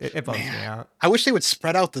period. It bums me man. out. I wish they would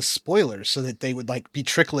spread out the spoilers so that they would like be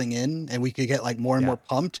trickling in and we could get like more and Yeah. more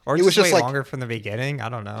pumped. Or it was just just wait like longer from the beginning. I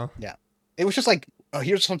don't know. it was just like, oh,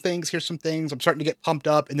 here's some things. I'm starting to get pumped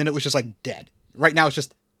up, and then it was just like dead. Right now, it's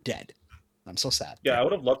just dead. I'm so sad. Yeah, I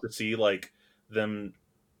would have loved to see like them.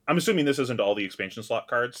 I'm assuming this isn't all the expansion slot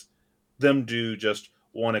cards. Them do just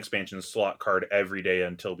one expansion slot card every day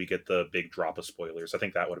until we get the big drop of spoilers. I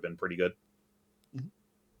think that would have been pretty good.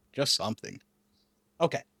 Just something.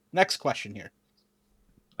 Okay, next question here.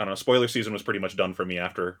 I don't know. Spoiler season was pretty much done for me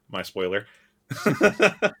after my spoiler.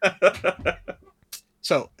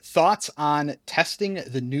 So, thoughts on testing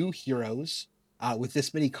the new heroes with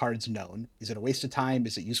this many cards known? Is it a waste of time?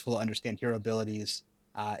 Is it useful to understand hero abilities?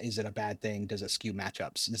 Is it a bad thing? Does it skew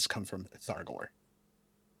matchups? This come from Thargor.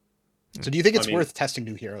 So, do you think it's worth testing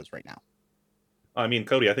new heroes right now? I mean,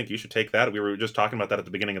 Cody, I think you should take that. We were just talking about that at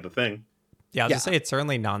the beginning of the thing. Yeah, I'll just say it's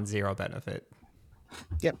certainly non-zero benefit.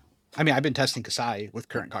 Yep. I mean, I've been testing Kasai with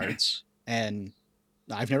current cards, and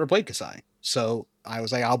I've never played Kasai. So I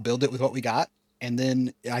was like, I'll build it with what we got, and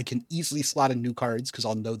then I can easily slot in new cards because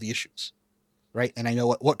I'll know the issues, right? And I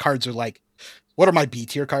know what cards are like. What are my B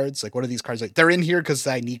tier cards? Like, what are these cards like? They're in here because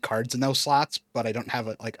I need cards in those slots, but I don't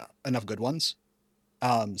have enough good ones.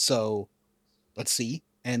 So let's see.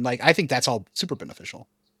 And like, I think that's all super beneficial.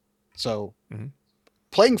 So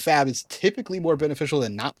playing Fab is typically more beneficial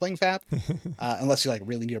than not playing Fab, unless you like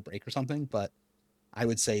really need a break or something. But I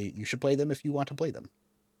would say you should play them if you want to play them.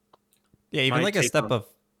 Yeah, even My like a take step on- of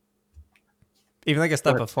even like a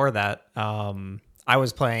step Go ahead. before that, I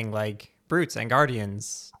was playing like Brutes and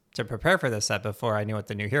Guardians to prepare for this set before I knew what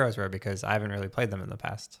the new heroes were because I haven't really played them in the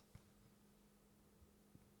past.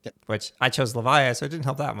 Yep. Which I chose Leviathan, so it didn't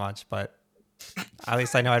help that much, but at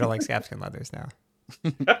least I know I don't like Scabskin leathers now.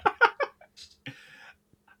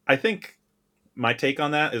 I think my take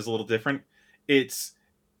on that is a little different. It's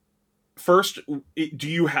first, do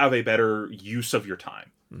you have a better use of your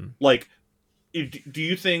time? Like, do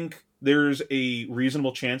you think there's a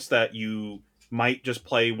reasonable chance that you might just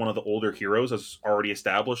play one of the older heroes as already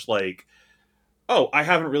established? Like, oh, I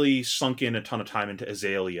haven't really sunk in a ton of time into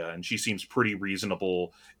Azalea, and she seems pretty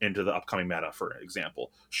reasonable into the upcoming meta, for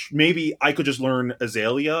example. Maybe I could just learn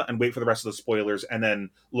Azalea and wait for the rest of the spoilers and then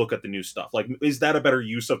look at the new stuff. Like, is that a better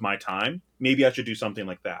use of my time? Maybe I should do something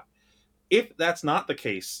like that. If that's not the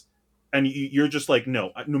case, and you're just like,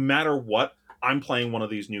 no matter what, I'm playing one of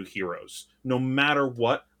these new heroes. No matter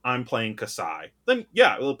what, I'm playing Kasai. Then,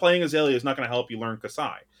 yeah, playing Azalea is not going to help you learn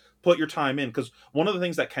Kasai. Put your time in, because one of the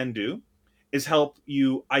things that can do is help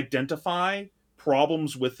you identify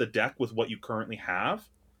problems with the deck with what you currently have,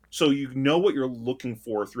 so you know what you're looking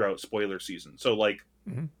for throughout spoiler season. So, like,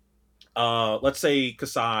 let's say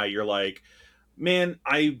Kasai, you're like, man,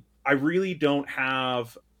 I really don't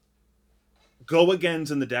have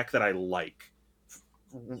go-agains in the deck that I like.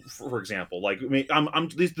 for example. Like, I mean,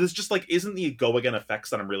 this just like isn't the go again effects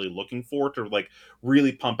that I'm really looking for to like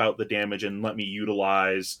really pump out the damage and let me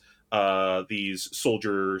utilize these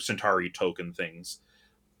soldier Centauri token things.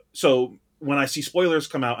 So when I see spoilers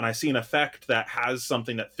come out and I see an effect that has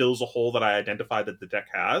something that fills a hole that I identified that the deck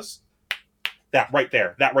has, that right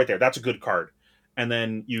there, that's a good card. And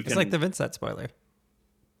then you can. It's like the Vincent spoiler.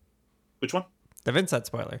 Which one? The Vincent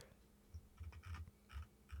spoiler.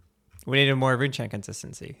 We needed more Runechant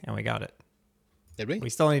consistency, and we got it. Did we? We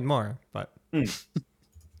still need more, but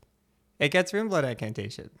it gets Runeblood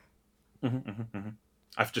Incantation.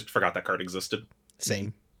 I just forgot that card existed.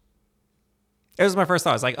 Same. It was my first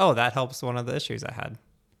thought. I was like, oh, that helps one of the issues I had.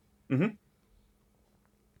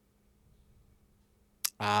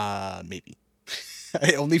 Maybe.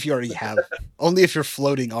 Only if you already have. Only if you're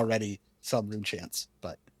floating already some Runechants,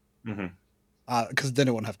 but because then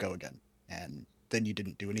it won't have go again, and then you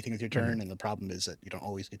didn't do anything with your turn, and the problem is that you don't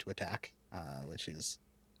always get to attack, which is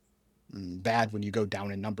bad when you go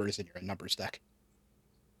down in numbers and you're a numbers deck.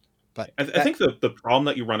 But I think the problem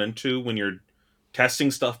that you run into when you're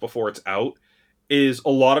testing stuff before it's out is a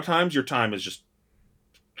lot of times your time is just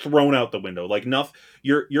thrown out the window. Like nothing,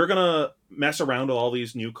 you're gonna mess around with all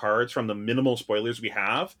these new cards from the minimal spoilers we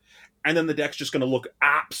have, and then the deck's just gonna look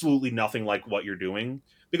absolutely nothing like what you're doing.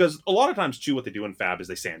 Because a lot of times too, what they do in Fab is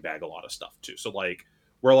they sandbag a lot of stuff too. So like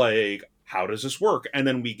we're like, how does this work? And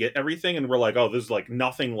then we get everything, and we're like, oh, this is like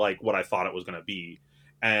nothing like what I thought it was gonna be.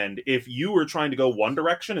 And if you were trying to go one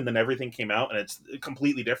direction and then everything came out and it's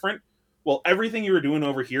completely different, well, everything you were doing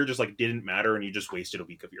over here just like didn't matter, and you just wasted a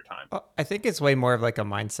week of your time. I think it's way more of like a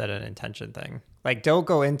mindset and intention thing. Like, don't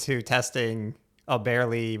go into testing a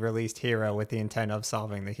barely released hero with the intent of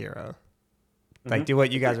solving the hero. Like, do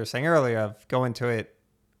what you guys were saying earlier of go into it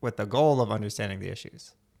with the goal of understanding the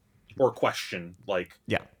issues. Or question, like...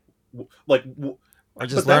 Yeah. Like... Or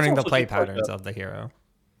just learning the play patterns of the hero.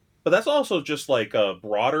 But that's also just like a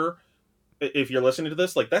broader... If you're listening to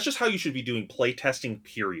this, like that's just how you should be doing play testing,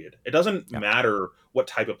 period. It doesn't matter what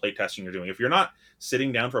type of play testing you're doing. If you're not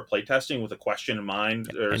sitting down for play testing with a question in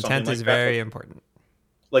mind or intent something like is that, very important.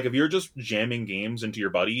 Like if you're just jamming games into your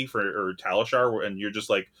buddy or Talishar and you're just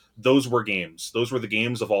like, those were games. Those were the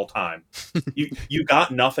games of all time. you got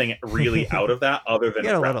nothing really out of that other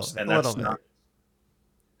than reps. And that's not...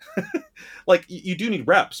 like you do need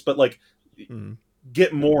reps, but like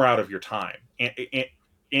get more out of your time. And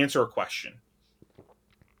answer a question.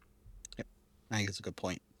 Yep. I think it's a good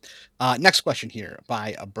point. Next question here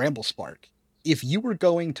by a Bramble Spark. If you were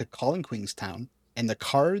going to Calling Queenstown and the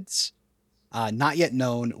cards not yet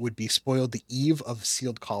known would be spoiled the eve of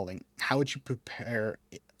Sealed Calling, how would you prepare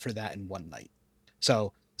for that in one night?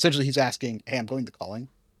 So essentially he's asking, hey, I'm going to Calling.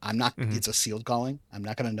 I'm not, it's a Sealed Calling. I'm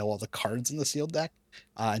not going to know all the cards in the sealed deck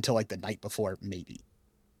until like the night before, maybe.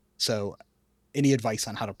 So any advice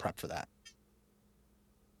on how to prep for that?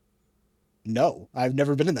 No, I've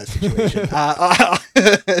never been in that situation.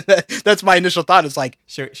 That's my initial thought. It's like,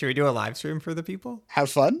 should we do a live stream for the people? Have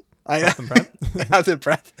fun. Have some prep. Have some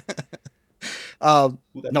prep.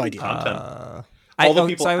 No idea. All the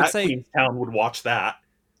people at Queenstown would watch that.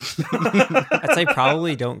 I'd say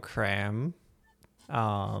probably don't cram.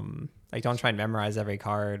 Like don't try and memorize every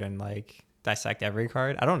card and like dissect every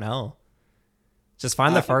card. I don't know. Just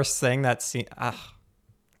find the first thing that's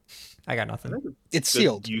I got nothing. It's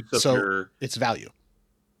sealed, so it's value,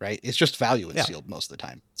 right? It's just value in sealed most of the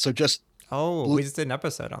time. So just... we just did an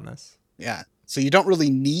episode on this. Yeah. So you don't really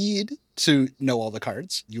need to know all the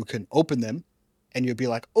cards. You can open them and you'll be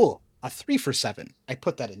like, oh, a 3-for-7. I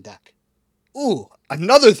put that in deck. Ooh,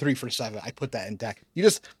 another 3-for-7. I put that in deck. You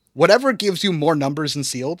just... Whatever gives you more numbers in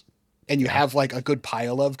sealed and you have like a good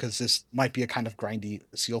pile of, because this might be a kind of grindy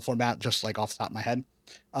seal format, just like off the top of my head.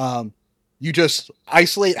 You just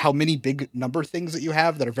isolate how many big number things that you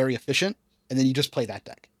have that are very efficient, and then you just play that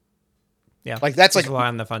deck. Yeah, like that's just like rely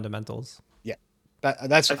on the fundamentals. Yeah,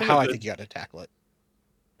 that's how I think you got to tackle it.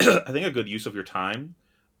 I think a good use of your time,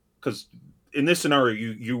 because in this scenario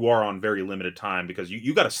you are on very limited time because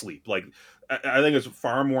you got to sleep. Like I think it's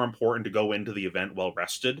far more important to go into the event well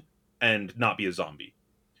rested and not be a zombie.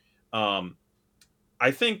 I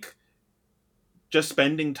think just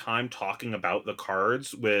spending time talking about the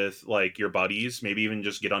cards with like your buddies, maybe even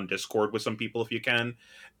just get on Discord with some people if you can,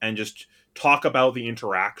 and just talk about the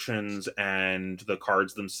interactions and the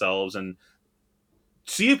cards themselves and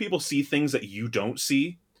see if people see things that you don't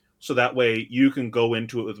see. So that way you can go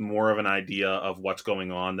into it with more of an idea of what's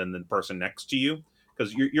going on than the person next to you.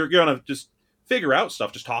 Because you're going to just figure out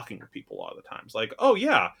stuff just talking to people a lot of the times. Like, oh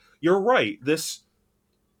yeah, you're right. This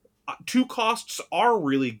 2 costs are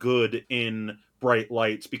really good in bright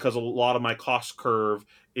lights because a lot of my cost curve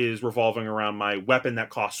is revolving around my weapon that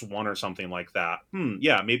costs 1 or something like that.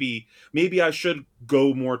 Yeah, maybe I should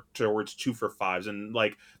go more towards 2 for 5s. And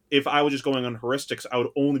like, if I was just going on heuristics, I would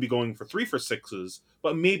only be going for 3 for 6s,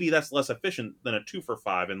 but maybe that's less efficient than a 2 for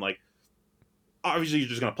 5. And like, obviously you're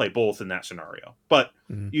just going to play both in that scenario. But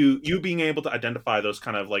you being able to identify those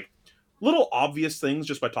kind of like little obvious things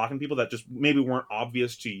just by talking to people that just maybe weren't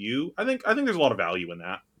obvious to you, I think there's a lot of value in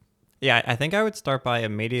that. Yeah, I think I would start by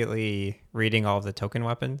immediately reading all of the token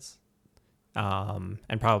weapons, and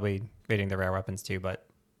probably reading the rare weapons too. But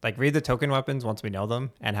like, read the token weapons once we know them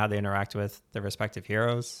and how they interact with the respective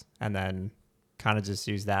heroes, and then kind of just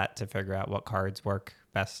use that to figure out what cards work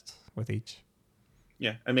best with each.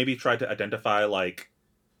 Yeah, and maybe try to identify like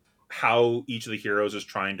how each of the heroes is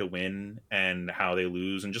trying to win and how they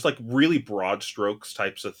lose, and just like really broad strokes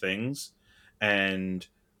types of things. And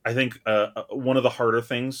I think one of the harder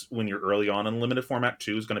things when you're early on in limited format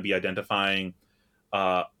too is going to be identifying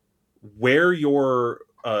where your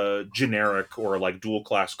generic or like dual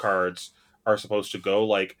class cards are supposed to go.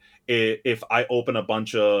 Like, if I open a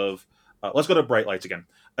bunch of let's go to bright lights again.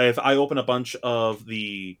 If I open a bunch of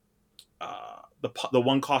the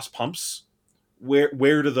 1 cost pumps,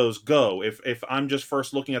 where do those go? If I'm just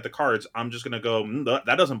first looking at the cards, I'm just going to go,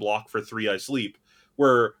 that doesn't block for 3 I sleep.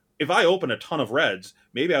 Where if I open a ton of reds,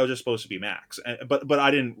 maybe I was just supposed to be max, but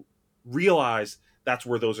I didn't realize that's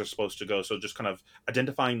where those are supposed to go. So just kind of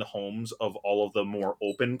identifying the homes of all of the more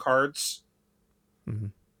open cards. Mm-hmm.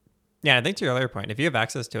 Yeah, I think to your earlier point, if you have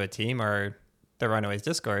access to a team or the Runaways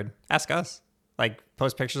Discord, ask us. Like,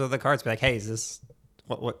 post pictures of the cards, be like, hey, is this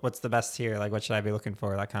what's the best here? Like, what should I be looking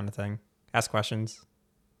for? That kind of thing. Ask questions.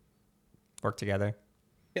 Work together.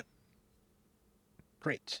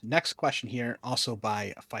 Great. Next question here, also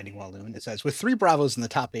by Fighting Walloon. It says, with 3 Bravos in the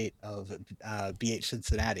top 8 of BH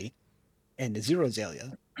Cincinnati and 0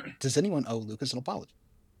 Azalea, does anyone owe Lucas an apology?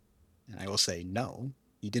 And I will say no.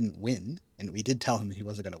 He didn't win, and we did tell him he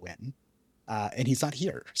wasn't going to win. And he's not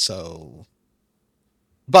here, so...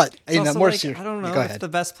 But in a more serious... I don't know. If the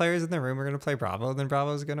best players in the room are going to play Bravo, then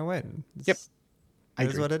Bravo's going to win. Yep. It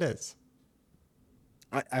is what it is.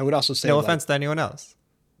 I would also say... No offense to anyone else.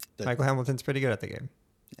 Michael Hamilton's pretty good at the game.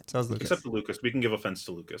 So is Lucas. Except for Lucas. We can give offense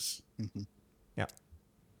to Lucas. Mm-hmm. Yeah.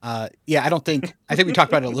 I don't think... I think we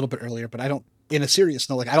talked about it a little bit earlier, but I don't... In a serious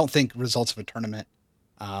note, like, I don't think results of a tournament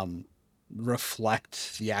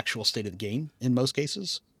reflect the actual state of the game in most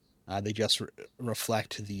cases. They just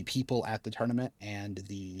reflect the people at the tournament and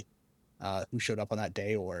the who showed up on that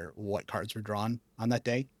day or what cards were drawn on that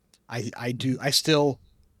day. I still...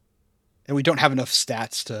 And we don't have enough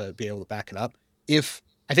stats to be able to back it up.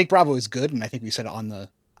 I think Bravo is good, and I think we said it on the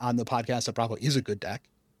podcast that Bravo is a good deck.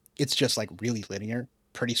 It's just like really linear,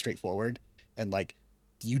 pretty straightforward, and like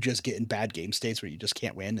you just get in bad game states where you just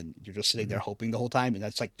can't win, and you're just sitting there hoping the whole time, and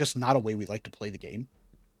that's like just not a way we like to play the game.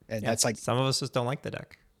 And that's like, some of us just don't like the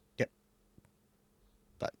deck. Yeah,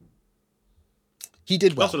 but he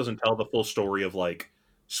did well. It also doesn't tell the full story of like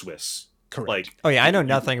Swiss. Correct. Like, oh yeah, I know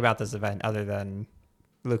nothing about this event other than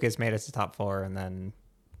Lucas made us to top 4, and then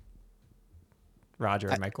Roger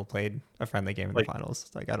and Michael played a friendly game in the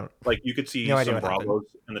finals. Like, I don't... Like, you could see some Bravos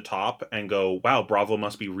in the top and go, wow, Bravo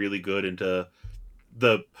must be really good into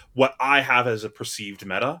what I have as a perceived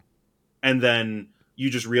meta. And then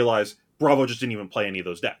you just realize Bravo just didn't even play any of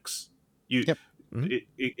those decks.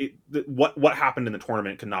 What happened in the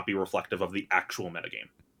tournament cannot be reflective of the actual metagame.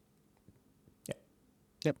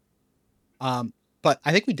 Yep. But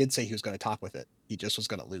I think we did say he was going to top with it. He just was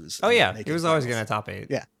going to lose. Oh yeah, he was always going to top 8.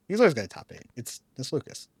 Yeah, he was always going to top 8. It's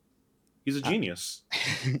Lucas. He's a genius.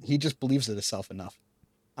 He just believes in himself enough.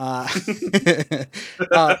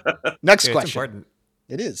 Next question. Important.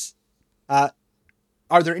 It is. Are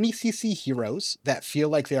there any CC heroes that feel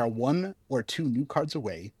like they are 1 or 2 new cards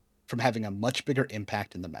away from having a much bigger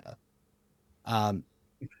impact in the meta?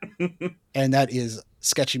 And that is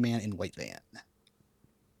Sketchy Man in White Van.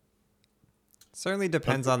 Certainly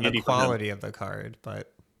depends on the quality of the card,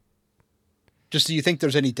 but just, do you think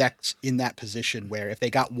there's any decks in that position where if they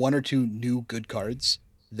got 1 or 2 new good cards,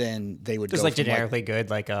 then they would just go like generically good,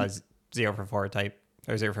 like a 0 for 4 type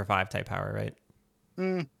or 0 for 5 type power, right?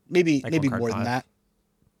 Maybe like more than 5. that.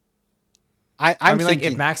 I mean, like,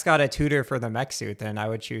 if Max got a tutor for the mech suit, then I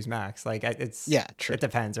would choose Max. Like, it's true. It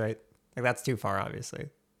depends, right? Like, that's too far, obviously.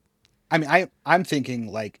 I mean, I'm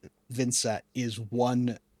thinking like Vincent is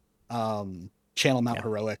 1 Channel Mount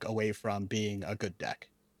Heroic away from being a good deck.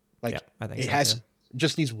 Like, I think it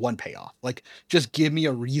just needs 1 payoff. Like, just give me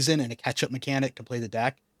a reason and a catch-up mechanic to play the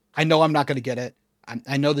deck. I know I'm not going to get it.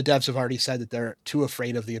 I know the devs have already said that they're too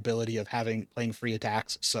afraid of the ability of playing free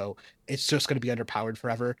attacks, so it's just going to be underpowered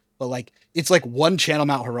forever. But like, it's like one channel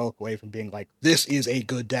mount heroic away from being like, this is a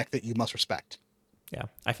good deck that you must respect. Yeah,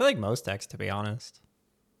 I feel like most decks, to be honest.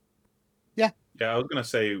 Yeah, I was gonna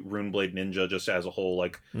say Runeblade Ninja just as a whole.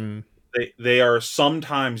 Like Mm. they are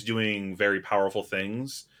sometimes doing very powerful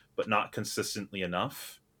things, but not consistently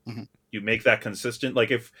enough. Mhm. You make that consistent. Like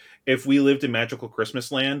if we lived in Magical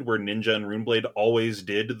Christmas Land where Ninja and Runeblade always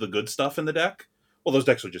did the good stuff in the deck, well, those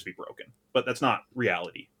decks would just be broken. But that's not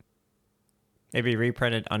reality. Maybe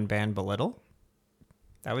reprinted Unbanned Belittle.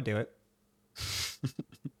 That would do it.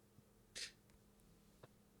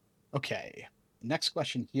 Okay. Next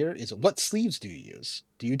question here is, what sleeves do you use?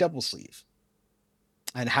 Do you double sleeve?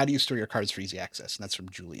 And how do you store your cards for easy access? And that's from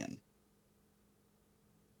Julian.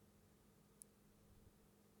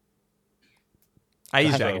 I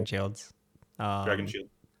use So- Dragon Shields. Dragon Shield.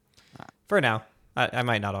 For now. I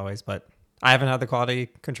might not always, but I haven't had the quality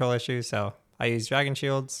control issue, so I use Dragon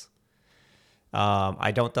Shields.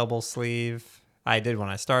 I don't double sleeve. I did when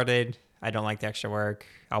I started. I don't like the extra work.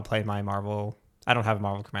 I'll play my Marvel. I don't have a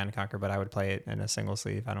Marvel Command & Conquer, but I would play it in a single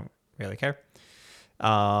sleeve. I don't really care. If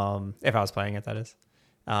I was playing it, that is.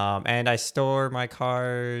 And I store my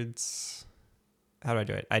cards. How do I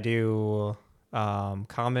do it? I do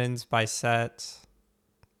commons by set,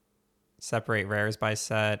 separate rares by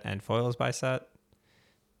set, and foils by set.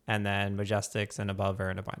 And then Majestics and above are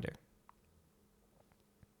in a binder.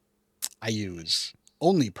 I use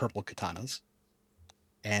only purple katanas,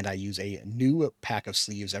 and I use a new pack of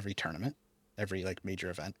sleeves every tournament, every like major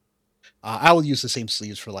event. I will use the same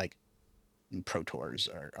sleeves for like Pro Tours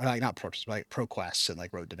or like not Pro Tours, but like Pro Quests and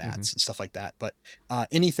like Road to Nats and stuff like that. But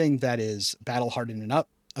anything that is battle hardened and up,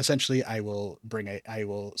 essentially, I will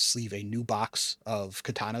sleeve a new box of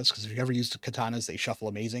katanas, because if you've ever used katanas, they shuffle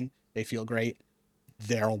amazing, they feel great.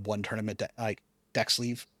 They're on one tournament deck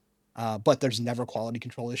sleeve. But there's never quality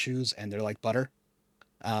control issues, and they're like butter.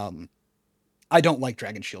 I don't like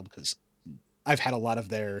Dragon Shield because I've had a lot of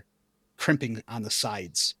their crimping on the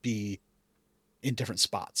sides be in different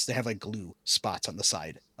spots. They have like glue spots on the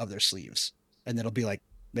side of their sleeves, and it'll be like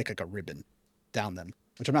make like a ribbon down them,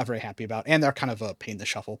 which I'm not very happy about. And they're kind of a pain to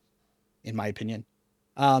shuffle, in my opinion.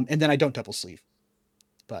 And then I don't double sleeve,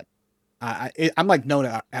 but I'm like known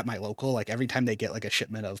at my local, like every time they get like a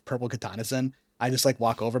shipment of purple katanas in, I just like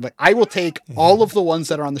walk over, but I will take all of the ones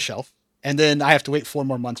that are on the shelf, and then I have to wait 4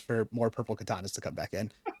 more months for more purple katanas to come back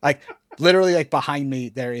in. Like literally, like behind me,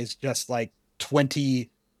 there is just like 20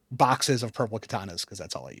 boxes of purple katanas because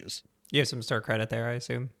that's all I use. You have some store credit there, I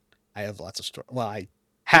assume. I have lots of store. Well, I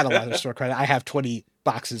had a lot of store credit. I have 20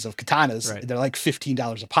 boxes of katanas. Right. They're like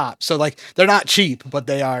 $15 a pop, so like they're not cheap, but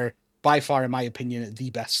they are by far, in my opinion, the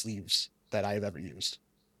best sleeves that I have ever used.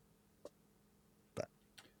 But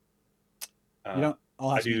you don't all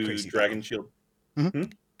have I to be do crazy. Dragon Shield.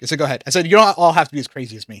 So go ahead. I said you don't all have to be as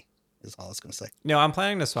crazy as me. Is all I was going to say. No, I'm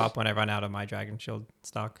planning to swap when I run out of my Dragon Shield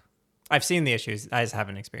stock. I've seen the issues. I just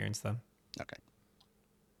haven't experienced them. Okay.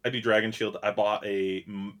 I do Dragon Shield. I bought a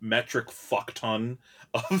metric fuck ton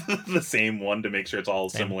of the same one to make sure it's all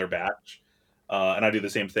Same. similar batch. And I do the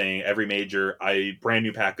same thing every major. I brand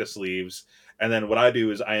new pack of sleeves, and then what I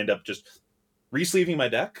do is I end up just re-sleeving my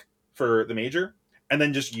deck for the major, and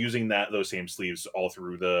then just using those same sleeves all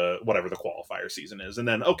through the whatever the qualifier season is. And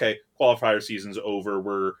then qualifier season's over.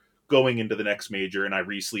 We're going into the next major, and I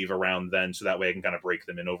re-sleeve around then, so that way I can kind of break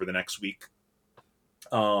them in over the next week.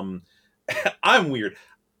 I'm weird.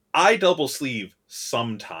 I double sleeve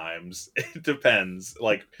sometimes. It depends.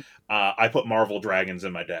 Like, I put Marvel Dragons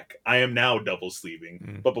in my deck. I am now double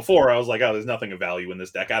sleeving. But before, I was like, oh, there's nothing of value in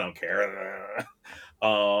this deck. I don't care.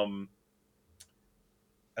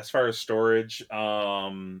 As far as storage,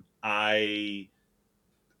 I'm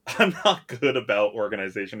not good about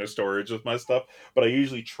organization of storage with my stuff, but I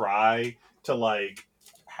usually try to like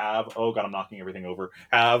have I'm knocking everything over.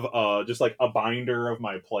 Have just like a binder of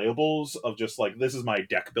my playables of just like this is my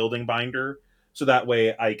deck building binder, so that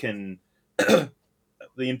way I can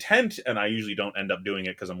the intent, and I usually don't end up doing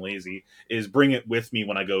it because I'm lazy, is bring it with me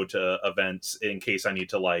when I go to events in case I need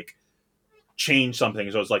to like change something,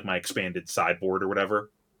 so it's like my expanded sideboard or whatever.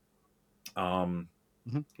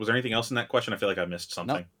 Was there anything else in that question? I feel like I missed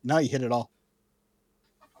something. No, you hit it all.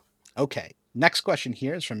 Okay. Next question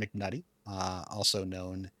here is from McNutty, also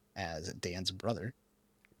known as Dan's brother.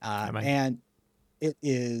 And it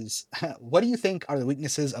is, what do you think are the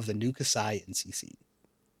weaknesses of the new Kasai in CC?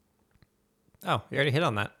 Oh, you already hit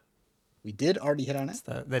on that. We did already hit on it. It's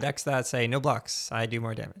the decks that say no blocks, I do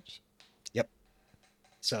more damage. Yep.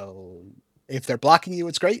 So if they're blocking you,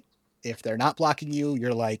 it's great. If they're not blocking you,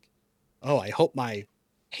 you're like, oh, I hope my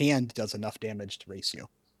hand does enough damage to race you,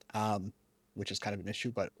 which is kind of an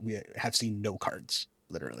issue. But we have seen no cards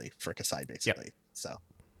literally for Kasai basically, so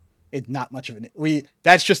it's not much of an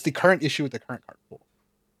That's just the current issue with the current card pool.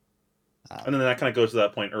 And then that kind of goes to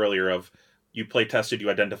that point earlier of you play tested, you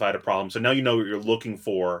identified a problem, so now you know what you're looking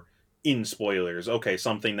for in spoilers. Okay,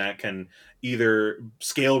 something that can either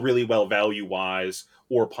scale really well value wise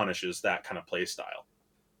or punishes that kind of play style.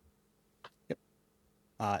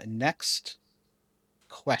 Yep. Next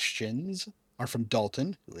questions are from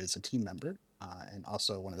Dalton, who is a team member and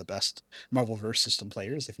also one of the best Marvelverse system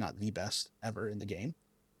players, if not the best ever in the game.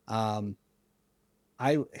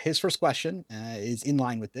 His first question is in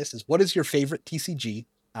line with this: is what is your favorite TCG,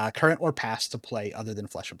 current or past, to play other than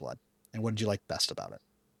Flesh and Blood, and what did you like best about it?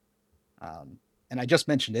 And I just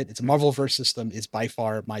mentioned it. It's a Marvelverse system. Is by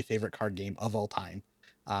far my favorite card game of all time.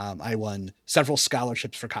 I won several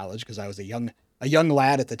scholarships for college because I was a young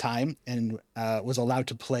lad at the time and was allowed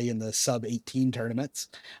to play in the sub 18 tournaments.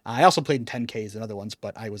 I also played in 10Ks and other ones,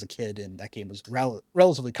 but I was a kid and that game was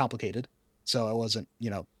relatively complicated, so I wasn't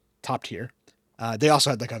top tier. They also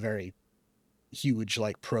had like a very huge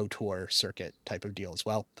like pro tour circuit type of deal as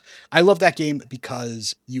well. I love that game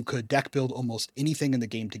because you could deck build almost anything in the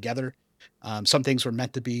game together. Some things were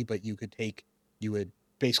meant to be, but you would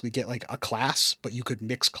basically get like a class, but you could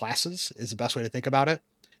mix classes is the best way to think about it.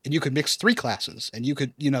 And you could mix 3 classes and you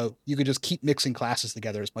could just keep mixing classes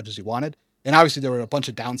together as much as you wanted. And obviously there were a bunch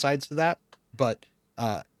of downsides to that, but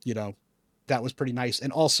that was pretty nice.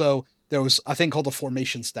 And also there was a thing called the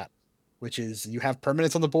formation step, which is you have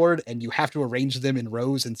permanents on the board and you have to arrange them in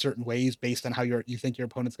rows in certain ways based on how you think your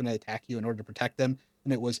opponent's going to attack you in order to protect them.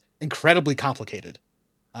 And it was incredibly complicated,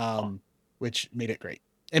 which made it great.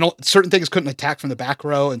 And certain things couldn't attack from the back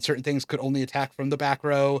row and certain things could only attack from the back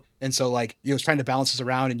row. And so like, it was trying to balance this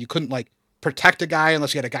around and you couldn't like protect a guy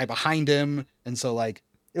unless you had a guy behind him. And so like,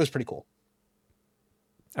 it was pretty cool.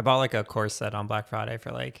 I bought like a core set on Black Friday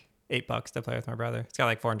for like $8 to play with my brother. It's got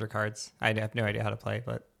like 400 cards. I have no idea how to play,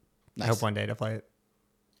 but nice. I hope one day to play it.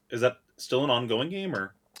 Is that still an ongoing game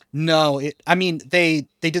or? No, they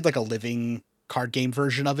did like a living card game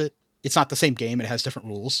version of it. It's not the same game. It has different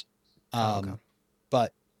rules. Okay.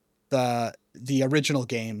 But the original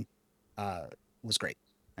game was great.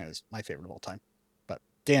 It was my favorite of all time. But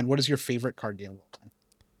Dan, what is your favorite card game of all time?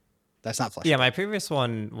 That's not Flesh. Yeah, my previous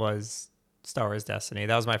one was Star Wars Destiny.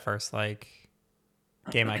 That was my first like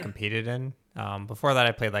game I competed in. Before that,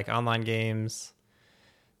 I played like online games.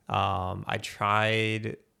 I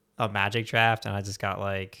tried a Magic Draft and I just got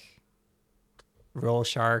like roll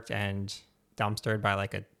sharked and dumpstered by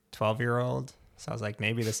like a 12-year-old. So I was like,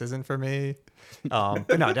 maybe this isn't for me.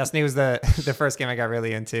 But no, Destiny was the first game I got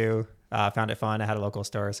really into. Found it fun. I had a local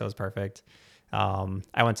store, so it was perfect.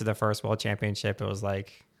 I went to the first World Championship. It was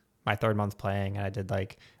like my 3rd month playing, and I did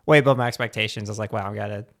like way above my expectations. I was like, wow, I got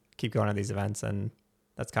to keep going to these events, and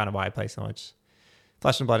that's kind of why I play so much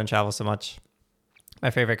Flesh and Blood and travel so much. My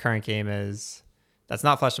favorite current game that's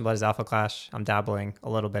not Flesh and Blood, is Alpha Clash. I'm dabbling a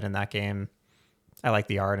little bit in that game. I like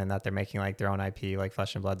the art and that they're making like their own IP, like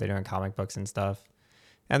Flesh and Blood. They're doing comic books and stuff.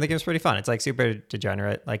 And the game's pretty fun. It's like super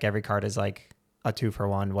degenerate. Like every card is like a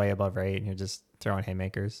 2-for-1, way above rate, and you're just throwing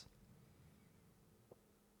haymakers.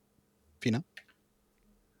 Fina?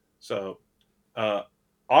 So,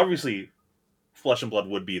 obviously, Flesh and Blood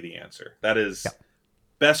would be the answer. That is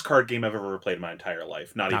best card game I've ever played in my entire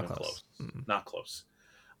life. Not even close. Not close.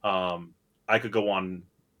 I could go on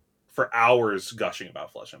for hours gushing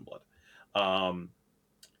about Flesh and Blood.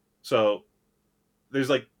 So there's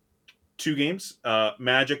like 2 games,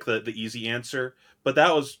 Magic, the easy answer, but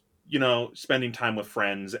that was, spending time with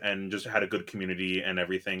friends and just had a good community and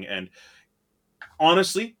everything. And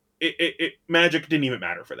honestly, it Magic didn't even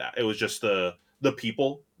matter for that. It was just the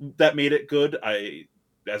people that made it good.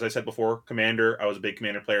 As I said before, Commander, I was a big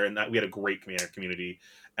Commander player and that we had a great Commander community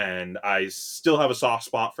and I still have a soft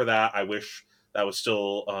spot for that. I wish that was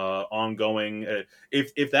still, ongoing.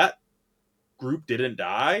 If that group didn't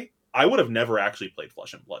die, I would have never actually played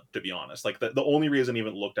Flesh and Blood, to be honest. Like the only reason I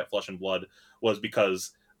even looked at Flesh and Blood was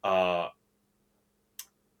because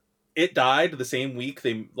it died the same week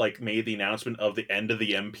they like made the announcement of the end of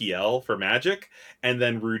the MPL for Magic, and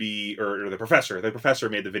then Rudy or the professor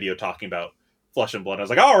made the video talking about Flesh and Blood. I was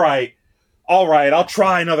like, all right, I'll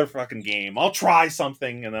try another fucking game. I'll try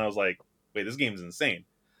something, and then I was like, wait, this game's insane.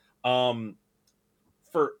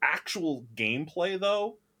 For actual gameplay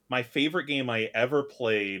though, my favorite game I ever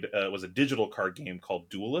played was a digital card game called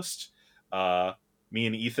Duelist. Me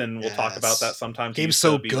and Ethan will talk about that sometimes. Game's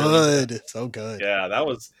so good. Really so good. Yeah, that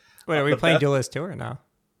was... Wait, are we playing Duelist 2 or no?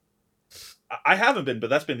 I haven't been, but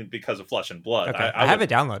that's been because of Flesh and Blood. Okay. I have it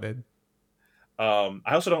downloaded.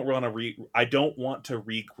 I also don't want to I don't want to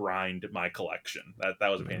regrind my collection. That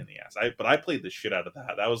was a pain in the ass. But I played the shit out of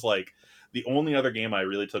that. That was like the only other game I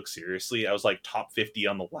really took seriously. I was like top 50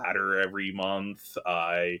 on the ladder every month.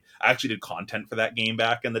 I actually did content for that game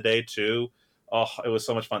back in the day too. Oh, it was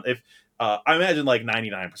so much fun. If I imagine like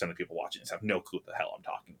 99% of people watching this have no clue what the hell I'm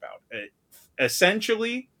talking about.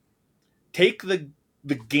 Essentially, take the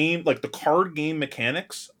game, like the card game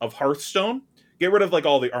mechanics of Hearthstone, get rid of like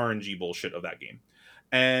all the RNG bullshit of that game,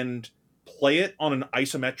 and play it on an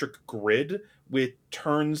isometric grid with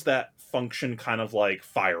turns that function kind of like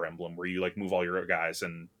Fire Emblem, where you like move all your guys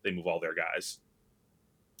and they move all their guys.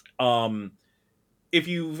 If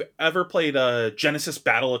you've ever played Genesis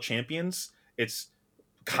Battle of Champions, it's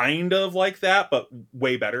kind of like that, but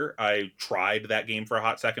way better. I tried that game for a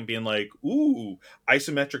hot second, being like, ooh,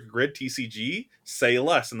 isometric grid TCG, say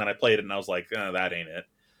less. And then I played it and I was like, that ain't it.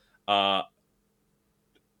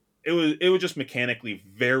 It was just mechanically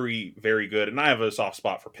very, very good. And I have a soft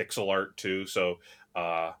spot for pixel art too. So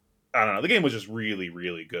I don't know. The game was just really,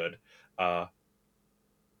 really good. I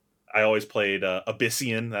always played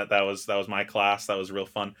Abyssian. That was my class. That was real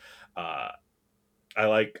fun.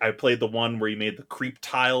 I played the one where you made the creep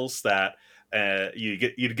tiles that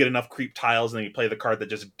you'd get enough creep tiles and then you play the card that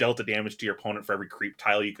just dealt the damage to your opponent for every creep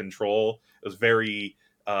tile you control. It was very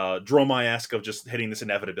Dromai-esque of just hitting this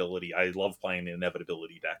inevitability. I love playing the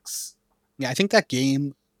inevitability decks. Yeah, I think that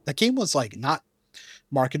game was like not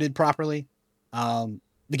marketed properly.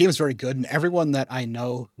 The game is very good, and everyone that I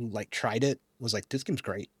know who like tried it was like, this game's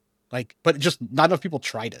great. Like, but just not enough people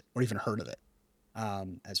tried it or even heard of it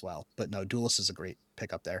as well. But no, Duelist is a great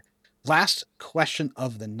pickup there. Last question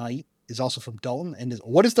of the night is also from Dalton, and is,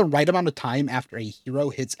 what is the right amount of time after a hero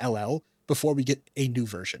hits LL before we get a new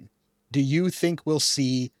version? Do you think we'll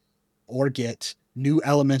see or get new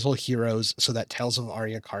elemental heroes so that Tales of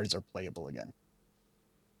Aria cards are playable again?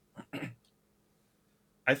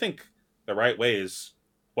 I think the right way is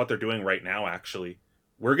what they're doing right now. Actually,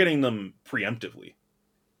 we're getting them preemptively.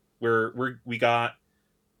 We got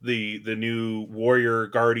the new Warrior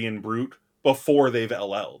Guardian Brute before they've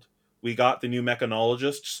LL'd. We got the new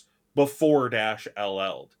Mechanologists before Dash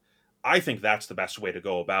LL'd. I think that's the best way to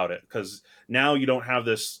go about it, because now you don't have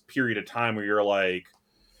this period of time where you're like,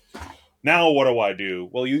 now what do I do?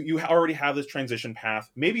 Well, you already have this transition path.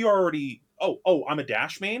 Maybe you already, I'm a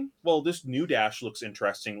Dash main? Well, this new Dash looks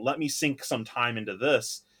interesting. Let me sink some time into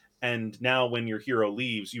this. And now when your hero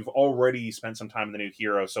leaves, you've already spent some time in the new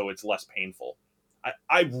hero, so it's less painful.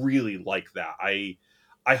 I really like that. I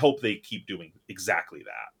hope they keep doing exactly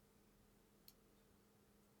that.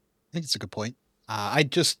 I think it's a good point.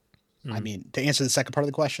 I mean, to answer the second part of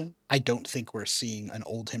the question, I don't think we're seeing an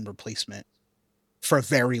Oldhim replacement for a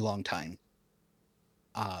very long time.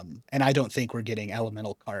 And I don't think we're getting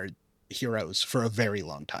elemental card heroes for a very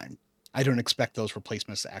long time. I don't expect those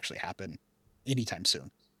replacements to actually happen anytime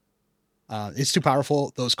soon. It's too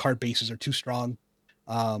powerful. Those card bases are too strong.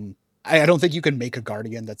 I don't think you can make a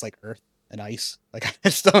Guardian that's like Earth and Ice. Like, I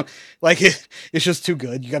just don't like it. It's just too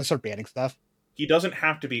good. You got to start banning stuff. He doesn't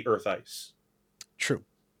have to be Earth Ice. True.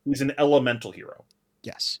 He's an elemental hero.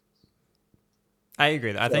 Yes. I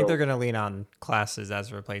agree. I think they're going to lean on classes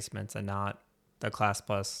as replacements and not the class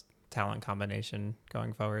plus talent combination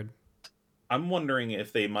going forward. I'm wondering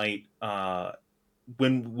if they might,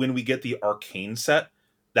 when we get the Arcane set,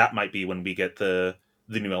 that might be when we get the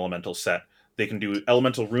new Elemental set. They can do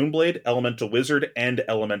Elemental Runeblade, Elemental Wizard, and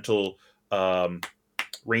Elemental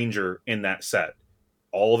Ranger in that set.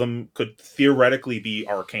 All of them could theoretically be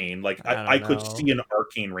Arcane. Like, I could see an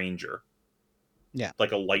Arcane Ranger. Yeah.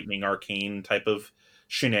 Like a Lightning Arcane type of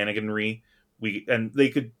shenaniganry. And they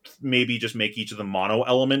could maybe just make each of them mono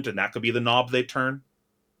element, and that could be the knob they turn.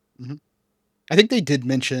 Mm-hmm. I think they did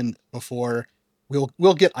mention before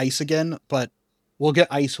we'll get Ice again, but we'll get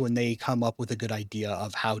Ice when they come up with a good idea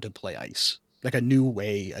of how to play Ice, like a new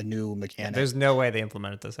way, a new mechanic. There's no way they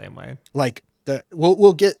implement it the same way. Like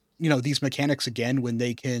we'll get these mechanics again when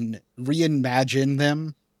they can reimagine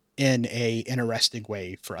them in a interesting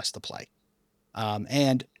way for us to play.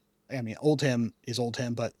 And I mean, Oldhim is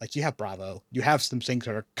Oldhim, but like you have Bravo, you have some things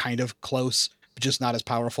that are kind of close, but just not as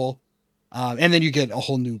powerful. And then you get a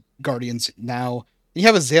whole new Guardians now. You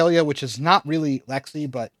have Azalea, which is not really Lexi,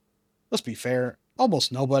 but let's be fair,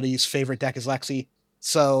 almost nobody's favorite deck is Lexi.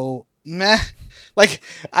 So meh. Like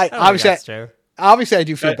obviously I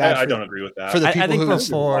do feel bad. I don't agree with that. For the people I think who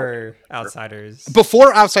before Outsiders,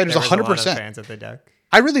 100%. Fans of the deck.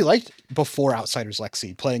 I really liked before Outsiders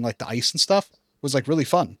Lexi playing like the Ice and stuff was like really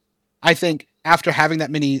fun. I think after having that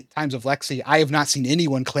many times of Lexi, I have not seen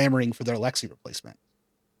anyone clamoring for their Lexi replacement.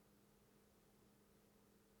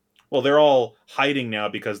 Well, they're all hiding now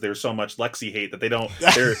because there's so much Lexi hate that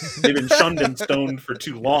they've been shunned and stoned for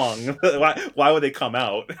too long. Why would they come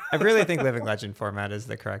out? I really think Living Legend format is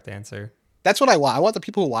the correct answer. That's what I want. I want the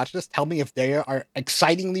people who watch this tell me if they are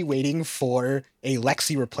excitingly waiting for a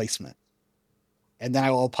Lexi replacement. And then I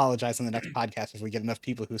will apologize on the next podcast if we get enough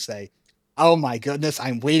people who say, oh my goodness,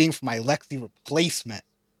 I'm waiting for my Lexi replacement.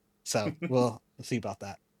 So we'll see about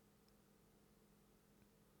that.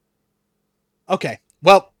 Okay.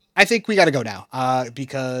 Well, I think we got to go now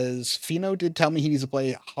because Fino did tell me he needs to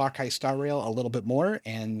play Hawkeye Star Rail a little bit more,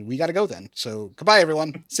 and we got to go then. So goodbye,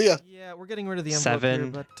 everyone. See ya. Yeah, we're getting rid of the envelope here,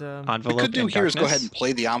 Seven but envelope. What we could do in here is go darkness. ahead and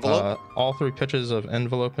play the envelope. All 3 pitches of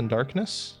Envelope and Darkness.